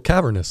of it's a little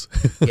cavernous.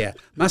 yeah,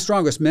 my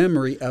strongest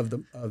memory of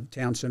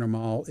Town Center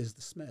Mall is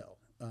the smell.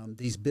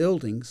 These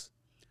buildings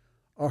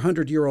are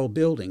 100-year-old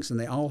buildings, and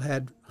they all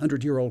had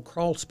 100-year-old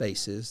crawl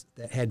spaces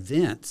that had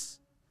vents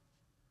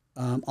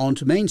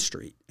onto Main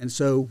Street. And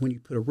so when you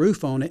put a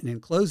roof on it and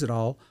enclose it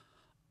all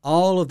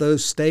of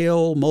those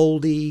stale,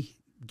 moldy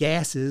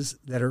gases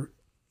that are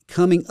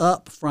coming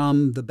up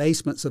from the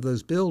basements of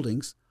those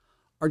buildings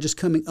are just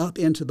coming up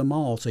into the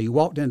mall. So you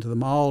walked into the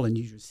mall and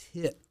you just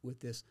hit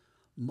with this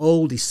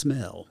moldy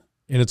smell.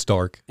 And it's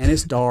dark.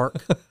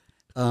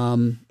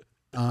 People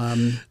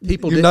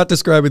You're not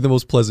describing the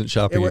most pleasant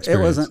shopping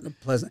experience. It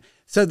wasn't pleasant.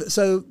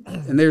 So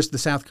and there's the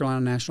South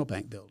Carolina National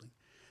Bank building.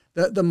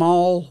 The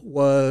mall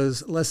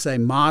was, let's say,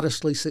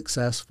 modestly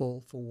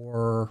successful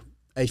for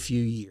a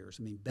few years.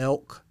 I mean,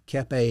 Belk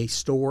kept a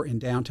store in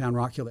downtown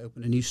Rock Hill. They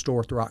opened a new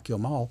store at the Rock Hill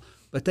Mall,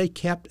 but they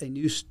kept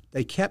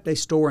a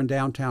store in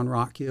downtown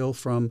Rock Hill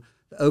from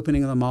the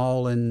opening of the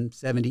mall in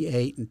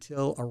 '78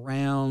 until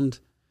around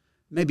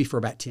maybe for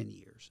about 10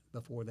 years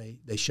before they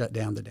shut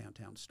down the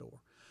downtown store.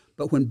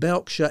 But when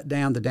Belk shut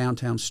down the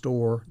downtown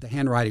store, the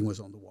handwriting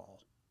was on the wall.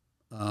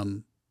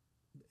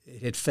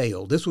 It had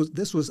failed. This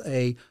was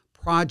a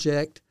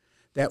project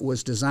that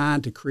was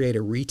designed to create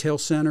a retail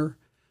center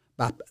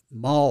by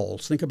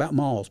malls. Think about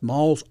malls.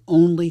 Malls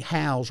only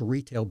house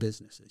retail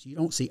businesses. You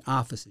don't see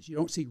offices. You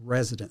don't see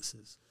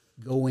residences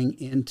going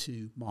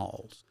into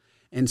malls.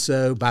 And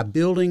so by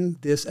building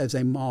this as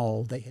a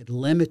mall, they had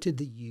limited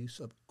the use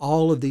of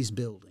all of these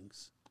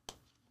buildings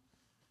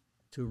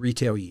to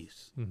retail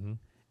use. Mm-hmm.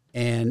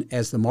 And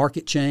as the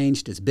market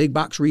changed, as big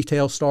box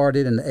retail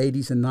started in the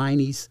 80s and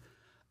 90s,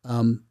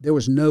 there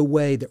was no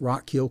way that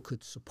Rock Hill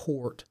could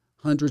support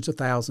hundreds of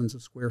thousands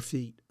of square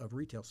feet of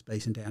retail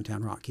space in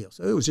downtown Rock Hill.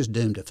 So it was just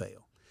doomed to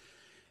fail.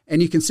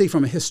 And you can see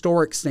from a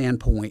historic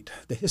standpoint,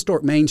 the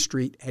historic Main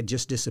Street had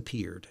just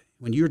disappeared.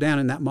 When you were down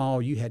in that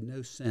mall, you had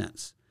no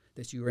sense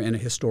that you were in a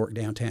historic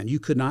downtown. You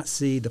could not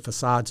see the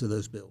facades of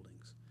those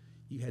buildings.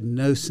 You had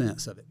no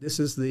sense of it. This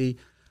is the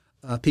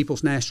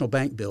People's National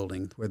Bank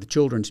building where the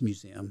Children's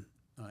Museum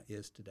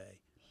is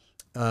today.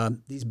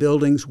 These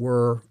buildings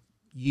were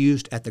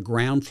used at the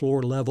ground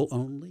floor level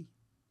only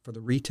for the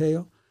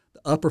retail.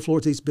 The upper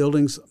floors of these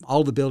buildings,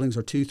 all the buildings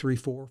are 2, 3,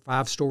 4,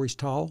 5 stories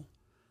tall.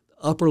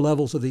 The upper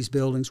levels of these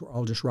buildings were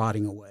all just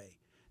rotting away.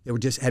 They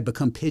had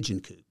become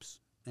pigeon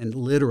coops, and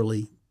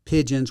literally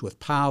pigeons with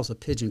piles of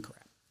pigeon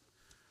crap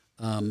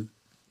in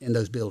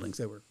those buildings.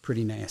 They were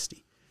pretty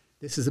nasty.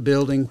 This is a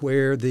building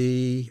where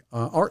the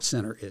Art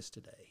Center is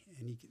today.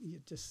 And you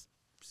just,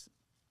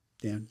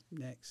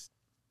 next.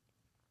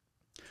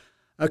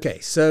 Okay,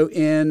 so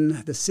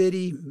in the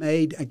city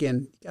made,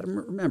 again, you got to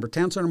remember,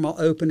 Town Center Mall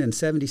opened in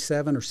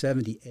 77 or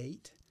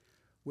 78.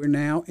 We're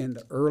now in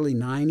the early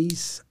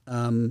 90s.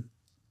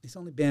 It's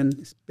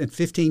been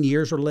 15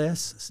 years or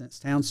less since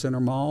Town Center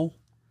Mall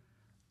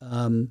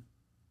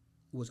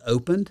was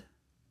opened.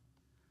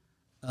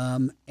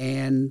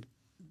 And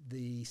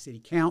the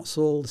city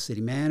council, the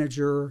city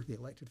manager, the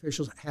elected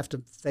officials have to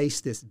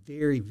face this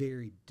very,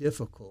 very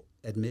difficult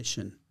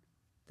admission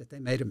that they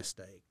made a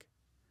mistake.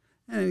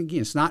 And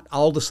again, it's not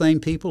all the same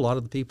people. A lot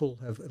of the people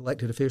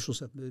elected officials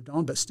have moved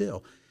on, but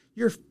still,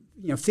 you're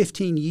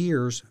 15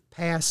 years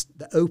past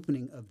the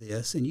opening of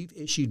this, and you've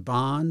issued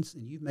bonds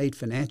and you've made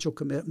financial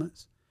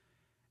commitments,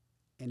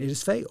 and it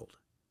has failed.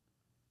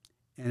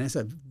 And it's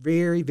a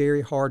very,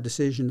 very hard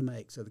decision to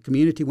make. So the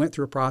community went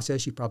through a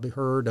process. You probably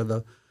heard of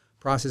a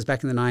process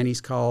back in the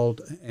 90s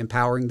called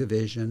Empowering the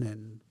Vision,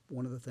 and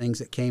one of the things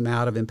that came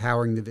out of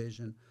Empowering the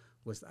Vision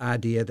was the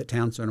idea that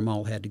Town Center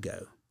Mall had to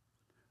go.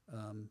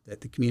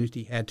 That the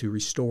community had to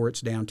restore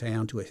its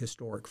downtown to a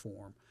historic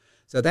form.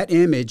 So that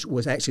image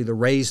was actually the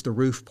Raise the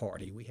Roof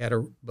party. We had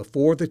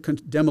before the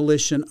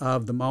demolition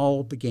of the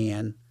mall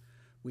began,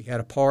 we had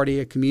a party,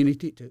 a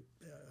community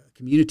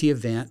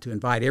event to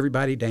invite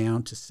everybody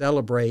down to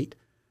celebrate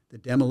the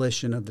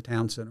demolition of the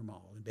Town Center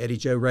Mall. And Betty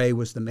Jo Ray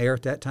was the mayor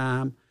at that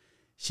time.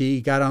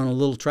 She got on a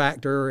little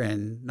tractor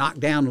and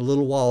knocked down a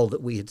little wall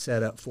that we had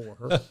set up for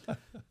her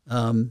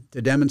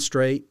to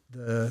demonstrate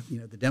the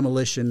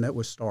demolition that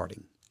was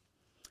starting.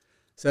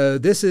 So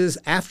this is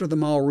after the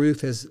mall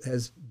roof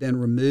has been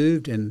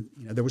removed, and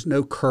there was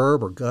no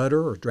curb or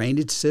gutter or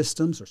drainage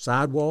systems or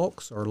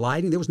sidewalks or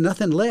lighting. There was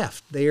nothing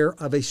left there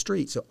of a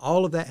street. So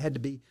all of that had to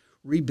be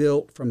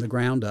rebuilt from the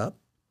ground up.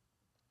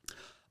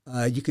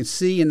 You can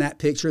see in that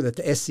picture that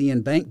the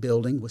SCN Bank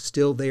building was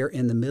still there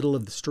in the middle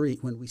of the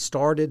street when we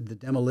started the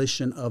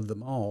demolition of the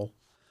mall.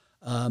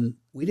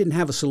 We didn't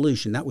have a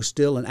solution. That was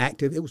still an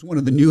active. It was one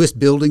of the newest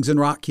buildings in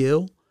Rock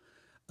Hill.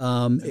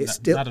 It's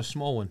still not a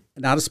small one.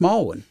 Not a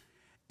small one.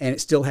 And it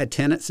still had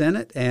tenants in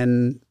it,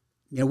 and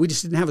we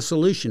just didn't have a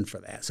solution for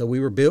that. So we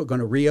were going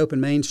to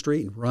reopen Main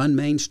Street and run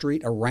Main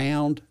Street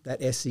around that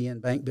SCN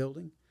Bank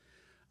building.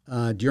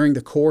 During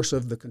the course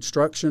of the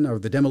construction or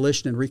the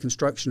demolition and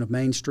reconstruction of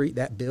Main Street,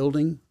 that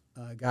building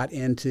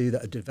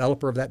the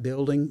developer of that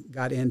building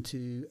got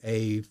into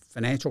a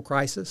financial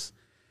crisis,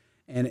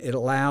 and it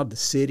allowed the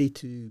city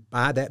to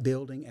buy that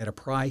building at a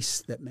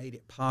price that made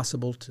it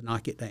possible to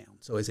knock it down.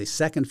 So as a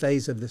second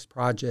phase of this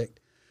project,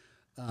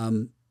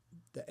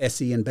 the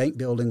SCN Bank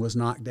building was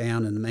knocked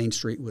down and the Main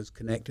Street was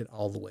connected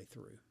all the way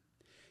through.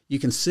 You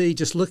can see,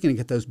 just looking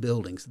at those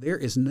buildings, there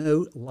is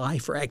no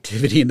life or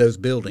activity in those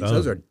buildings.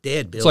 Those are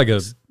dead buildings. It's like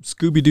a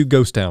Scooby-Doo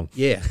ghost town.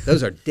 Yeah,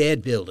 those are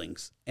dead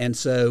buildings. And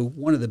so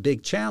one of the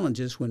big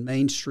challenges when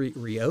Main Street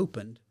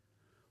reopened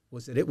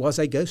was that it was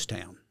a ghost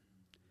town.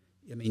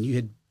 I mean, you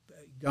had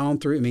gone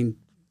through, the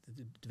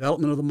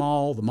development of the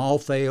mall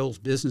fails,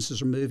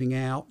 businesses are moving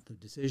out, the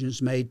decision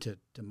is made to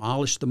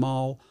demolish the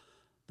mall.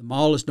 The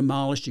mall is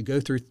demolished. You go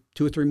through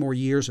 2 or 3 more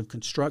years of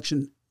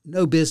construction.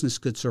 No business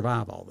could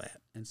survive all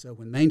that. And so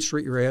when Main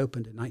Street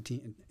reopened in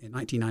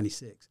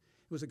 1996,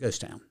 it was a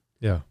ghost town.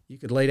 Yeah. You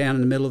could lay down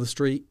in the middle of the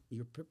street.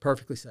 You're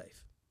perfectly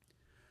safe.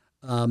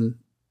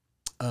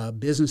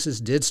 Businesses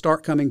did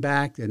start coming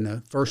back, and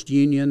the First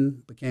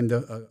Union became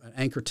an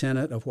anchor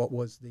tenant of what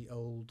was the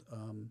old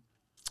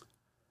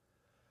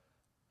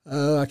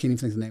I can't even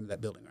think of the name of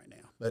that building right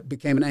now, but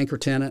became an anchor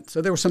tenant.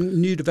 So there was some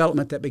new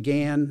development that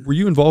began. Were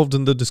you involved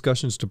in the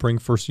discussions to bring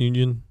First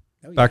Union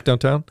back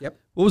downtown? Yep.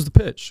 What was the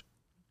pitch?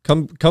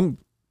 Come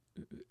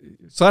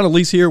sign a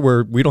lease here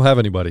where we don't have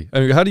anybody. I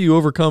mean, how do you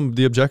overcome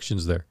the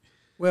objections there?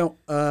 Well,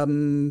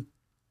 that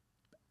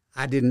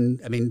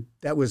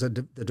was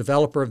the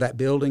developer of that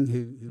building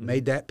who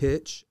made that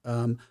pitch.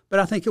 But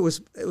I think it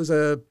was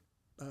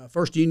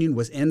First Union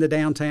was in the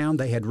downtown.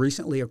 They had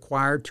recently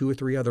acquired 2 or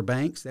 3 other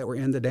banks that were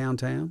in the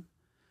downtown.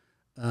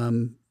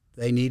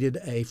 They needed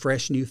a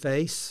fresh new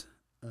face.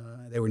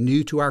 They were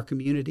new to our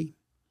community.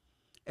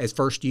 As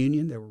First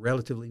Union, they were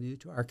relatively new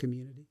to our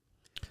community.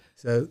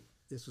 So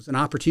this was an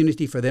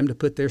opportunity for them to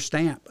put their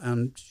stamp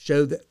and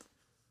show that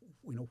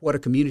what a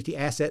community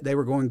asset they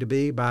were going to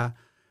be by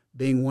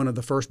being one of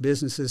the first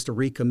businesses to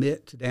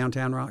recommit to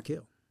downtown Rock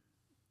Hill.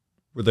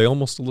 Were they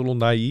almost a little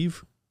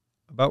naive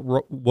about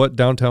what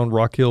downtown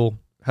Rock Hill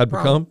had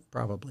become?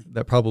 Probably.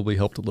 That probably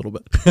helped a little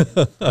bit.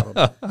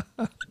 Probably.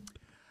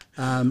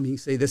 You can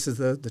see this is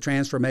the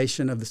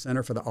transformation of the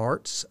Center for the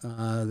Arts,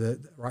 the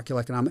Rock Hill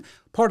Economic.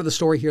 Part of the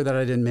story here that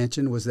I didn't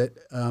mention was that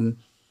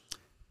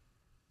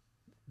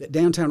that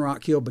downtown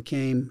Rock Hill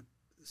became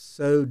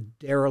so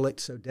derelict,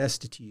 so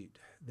destitute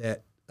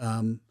that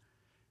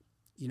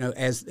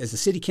as the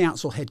city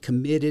council had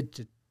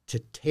committed to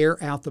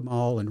tear out the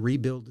mall and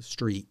rebuild the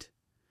street,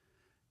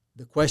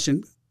 the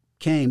question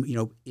came,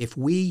 if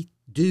we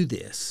do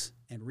this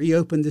and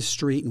reopen this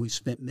street and we've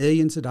spent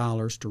millions of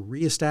dollars to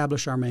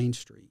reestablish our Main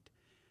Street,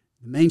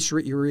 the Main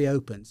Street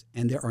reopens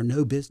and there are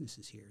no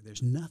businesses here.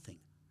 There's nothing.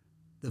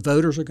 The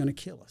voters are going to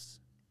kill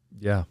us.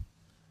 Yeah.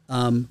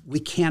 We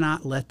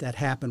cannot let that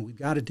happen. We've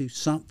got to do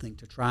something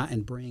to try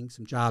and bring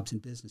some jobs and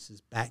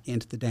businesses back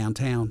into the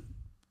downtown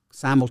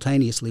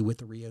simultaneously with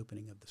the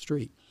reopening of the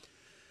street.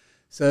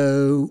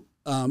 So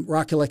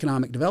Rock Hill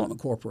Economic Development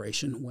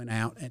Corporation went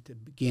out and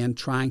began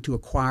trying to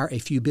acquire a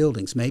few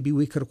buildings. Maybe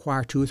we could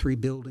acquire 2 or 3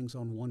 buildings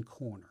on one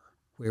corner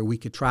where we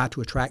could try to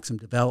attract some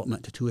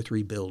development to 2 or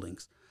 3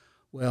 buildings.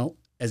 Well,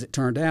 as it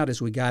turned out,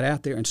 as we got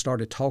out there and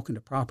started talking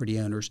to property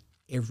owners,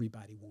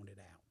 everybody wanted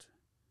out.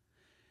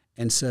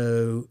 And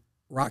so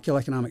Rock Hill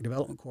Economic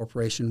Development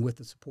Corporation, with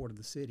the support of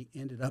the city,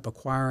 ended up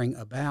acquiring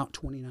about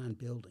 29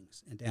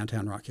 buildings in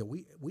downtown Rock Hill.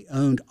 We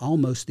owned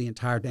almost the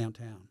entire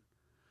downtown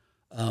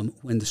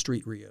when the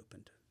street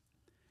reopened,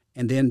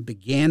 and then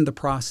began the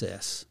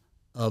process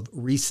of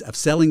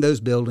selling those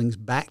buildings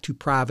back to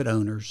private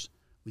owners.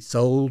 We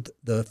sold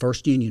the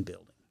First Union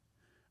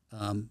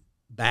building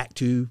back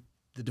to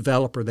the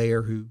developer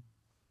there who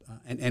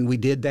and we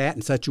did that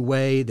in such a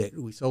way that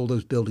we sold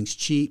those buildings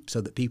cheap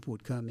so that people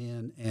would come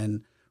in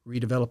and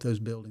redevelop those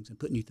buildings and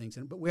put new things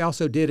in. But we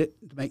also did it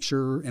to make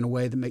sure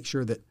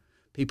that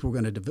people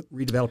were going to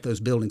redevelop those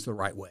buildings the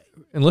right way.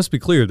 And let's be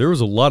clear, there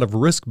was a lot of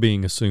risk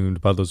being assumed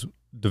by those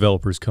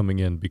developers coming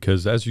in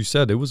because, as you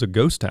said, it was a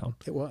ghost town.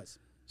 It was.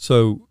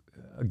 So,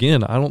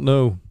 again, I don't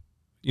know.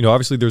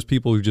 Obviously there's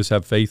people who just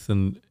have faith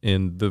in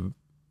the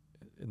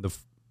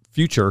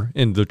future,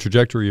 in the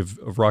trajectory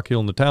of Rock Hill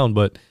in the town,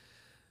 but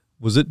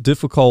was it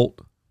difficult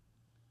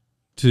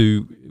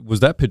was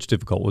that pitch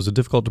difficult? Was it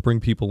difficult to bring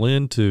people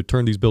in, to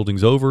turn these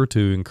buildings over,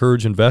 to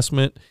encourage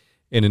investment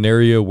in an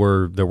area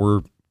where there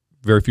were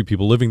very few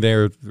people living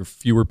there were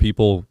fewer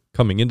people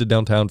coming into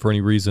downtown for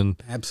any reason?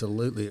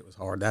 Absolutely, it was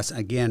hard. That's,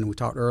 again, we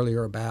talked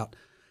earlier about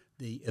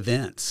the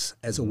events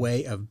as a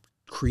way of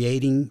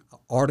creating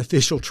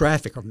artificial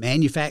traffic or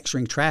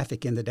manufacturing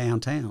traffic in the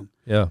downtown.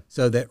 Yeah.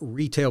 So that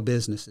retail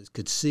businesses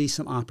could see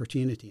some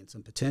opportunity and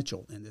some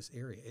potential in this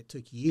area. It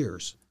took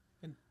years.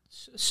 And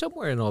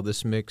somewhere in all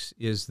this mix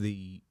is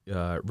the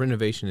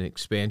renovation and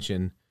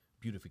expansion,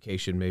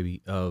 beautification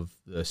maybe, of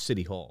the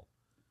City Hall.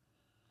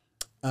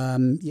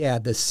 Yeah,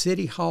 the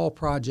City Hall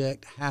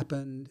project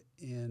happened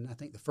in, I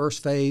think the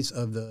first phase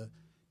of the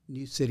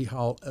new City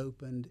Hall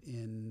opened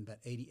in about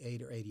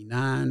 88 or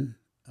 89.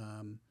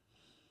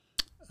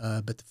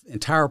 But the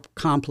entire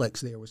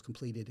complex there was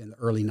completed in the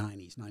early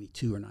 90s,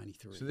 92 or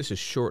 93. So this is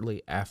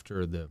shortly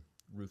after the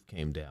roof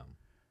came down?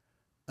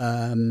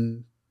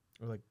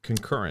 Or like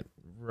concurrent,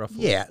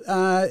 roughly? Yeah,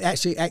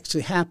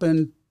 actually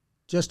happened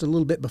just a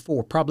little bit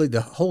before. Probably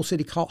the whole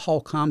City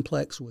Hall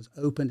complex was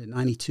opened in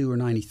 92 or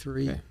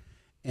 93. Okay.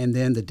 And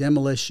then the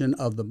demolition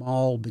of the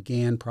mall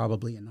began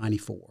probably in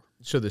 94.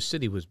 So the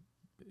city was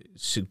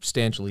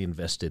substantially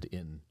invested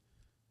in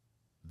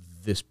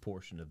this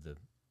portion of the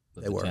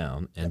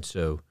town, and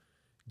so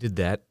did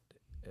that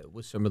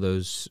with some of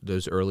those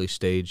early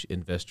stage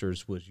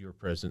investors. Was your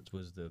presence,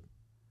 was the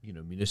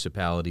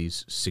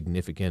municipality's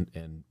significant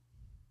and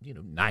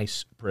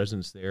nice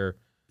presence there?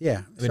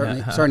 Yeah,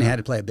 certainly had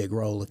to play a big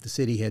role. If the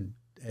city had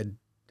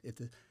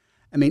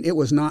it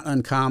was not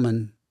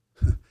uncommon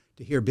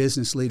to hear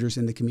business leaders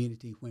in the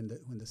community when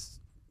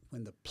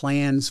the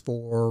plans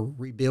for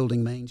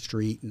rebuilding Main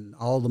Street and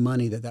all the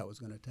money that was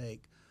going to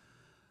take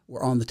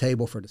were on the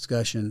table for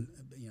discussion.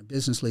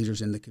 Business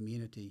leaders in the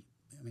community,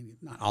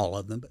 not all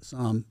of them, but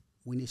some,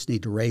 we just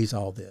need to raise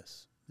all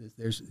this.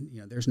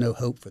 There's no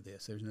hope for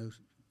this. There's no,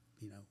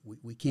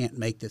 we can't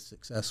make this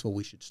successful.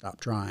 We should stop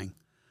trying.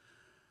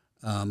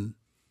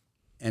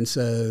 And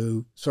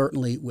so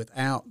certainly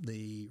without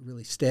the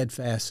really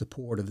steadfast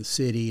support of the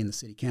city and the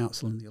city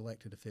council and the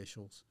elected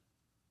officials,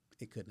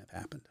 it couldn't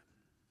have happened.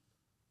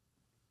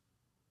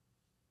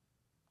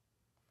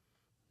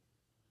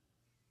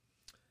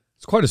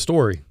 It's quite a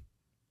story.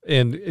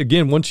 And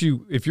again,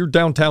 if you're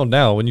downtown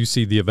now and you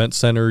see the event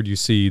center, you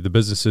see the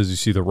businesses, you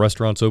see the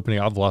restaurants opening.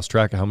 I've lost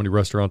track of how many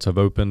restaurants have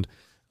opened.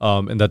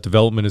 And that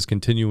development is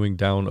continuing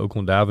down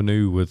Oakland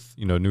Avenue with,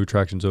 new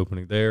attractions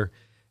opening there.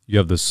 You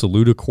have the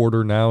Saluda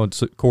corridor now,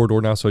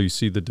 so you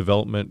see the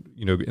development,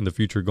 in the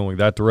future going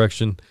that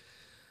direction.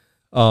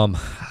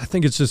 I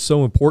think it's just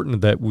so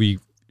important that we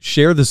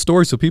share this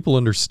story so people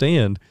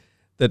understand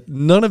that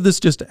none of this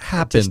just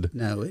happened.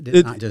 It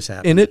did not just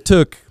happen. And it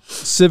took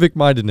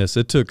civic-mindedness.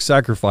 It took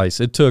sacrifice.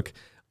 It took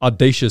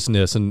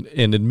audaciousness and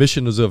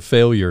admissions of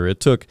failure. It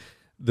took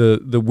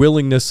the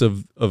willingness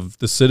of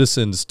the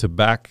citizens to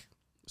back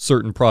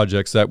certain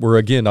projects that were,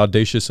 again,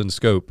 audacious in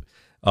scope.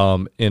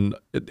 In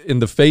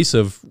the face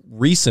of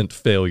recent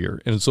failure.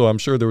 And so I'm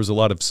sure there was a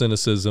lot of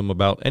cynicism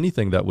about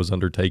anything that was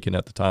undertaken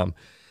at the time.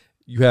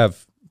 You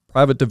have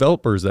private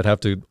developers that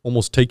have to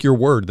almost take your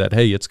word that,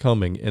 hey, it's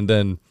coming, and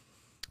then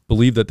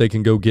believe that they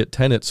can go get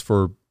tenants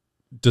for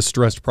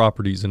distressed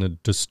properties in a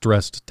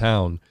distressed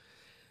town.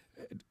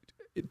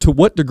 To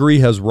what degree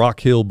has Rock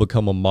Hill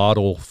become a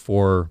model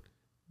for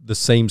the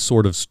same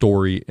sort of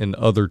story in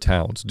other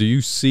towns? Do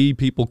you see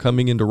people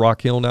coming into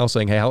Rock Hill now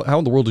saying, hey, how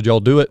in the world did y'all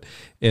do it?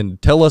 And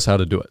tell us how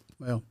to do it.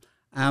 Well,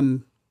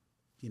 I'm,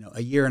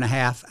 a year and a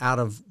half out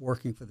of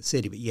working for the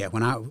city. But yeah,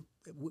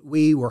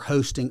 we were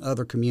hosting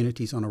other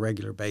communities on a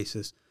regular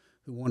basis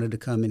who wanted to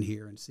come in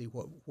here and see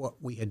what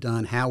we had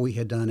done, how we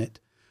had done it.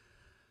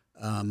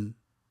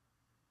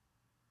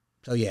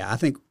 So yeah, I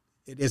think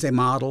it is a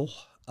model.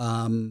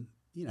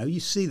 You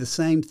see the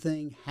same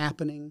thing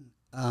happening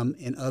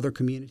in other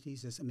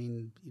communities.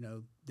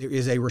 There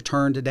is a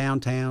return to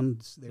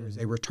downtowns. There is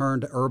a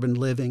return to urban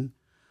living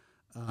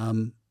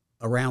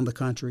around the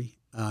country.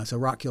 So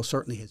Rock Hill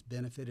certainly has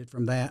benefited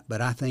from that.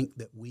 But I think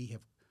that we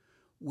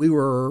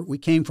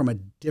came from a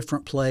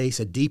different place,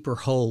 a deeper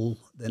hole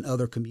than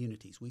other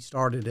communities. We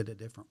started at a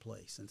different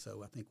place, and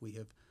so I think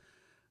we've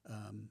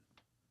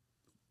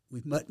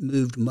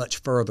moved much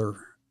further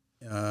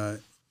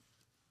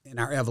in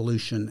our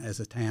evolution as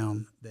a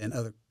town than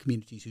other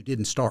communities who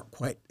didn't start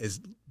quite as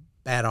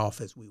bad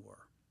off as we were.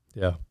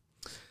 Yeah.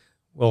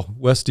 Well,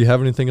 Wes, do you have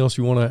anything else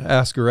you want to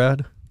ask or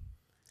add?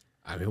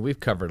 We've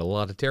covered a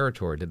lot of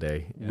territory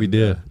today. And, we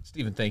did.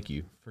 Stephen, thank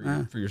you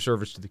for your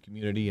service to the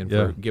community and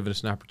for giving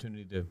us an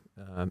opportunity to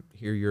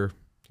hear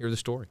the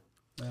story.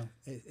 Well,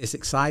 it's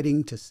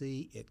exciting to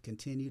see it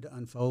continue to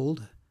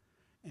unfold,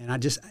 and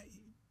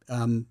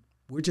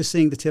we're just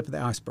seeing the tip of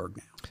the iceberg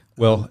now.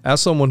 Well, as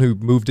someone who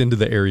moved into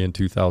the area in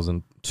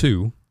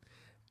 2002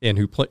 and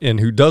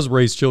who does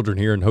raise children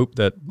here and hope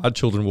that my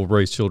children will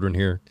raise children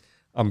here,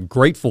 I'm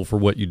grateful for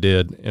what you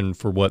did and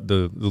for what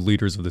the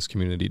leaders of this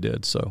community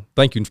did. So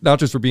thank you, not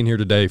just for being here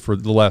today, for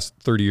the last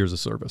 30 years of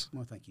service.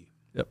 Well, thank you.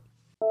 Yep.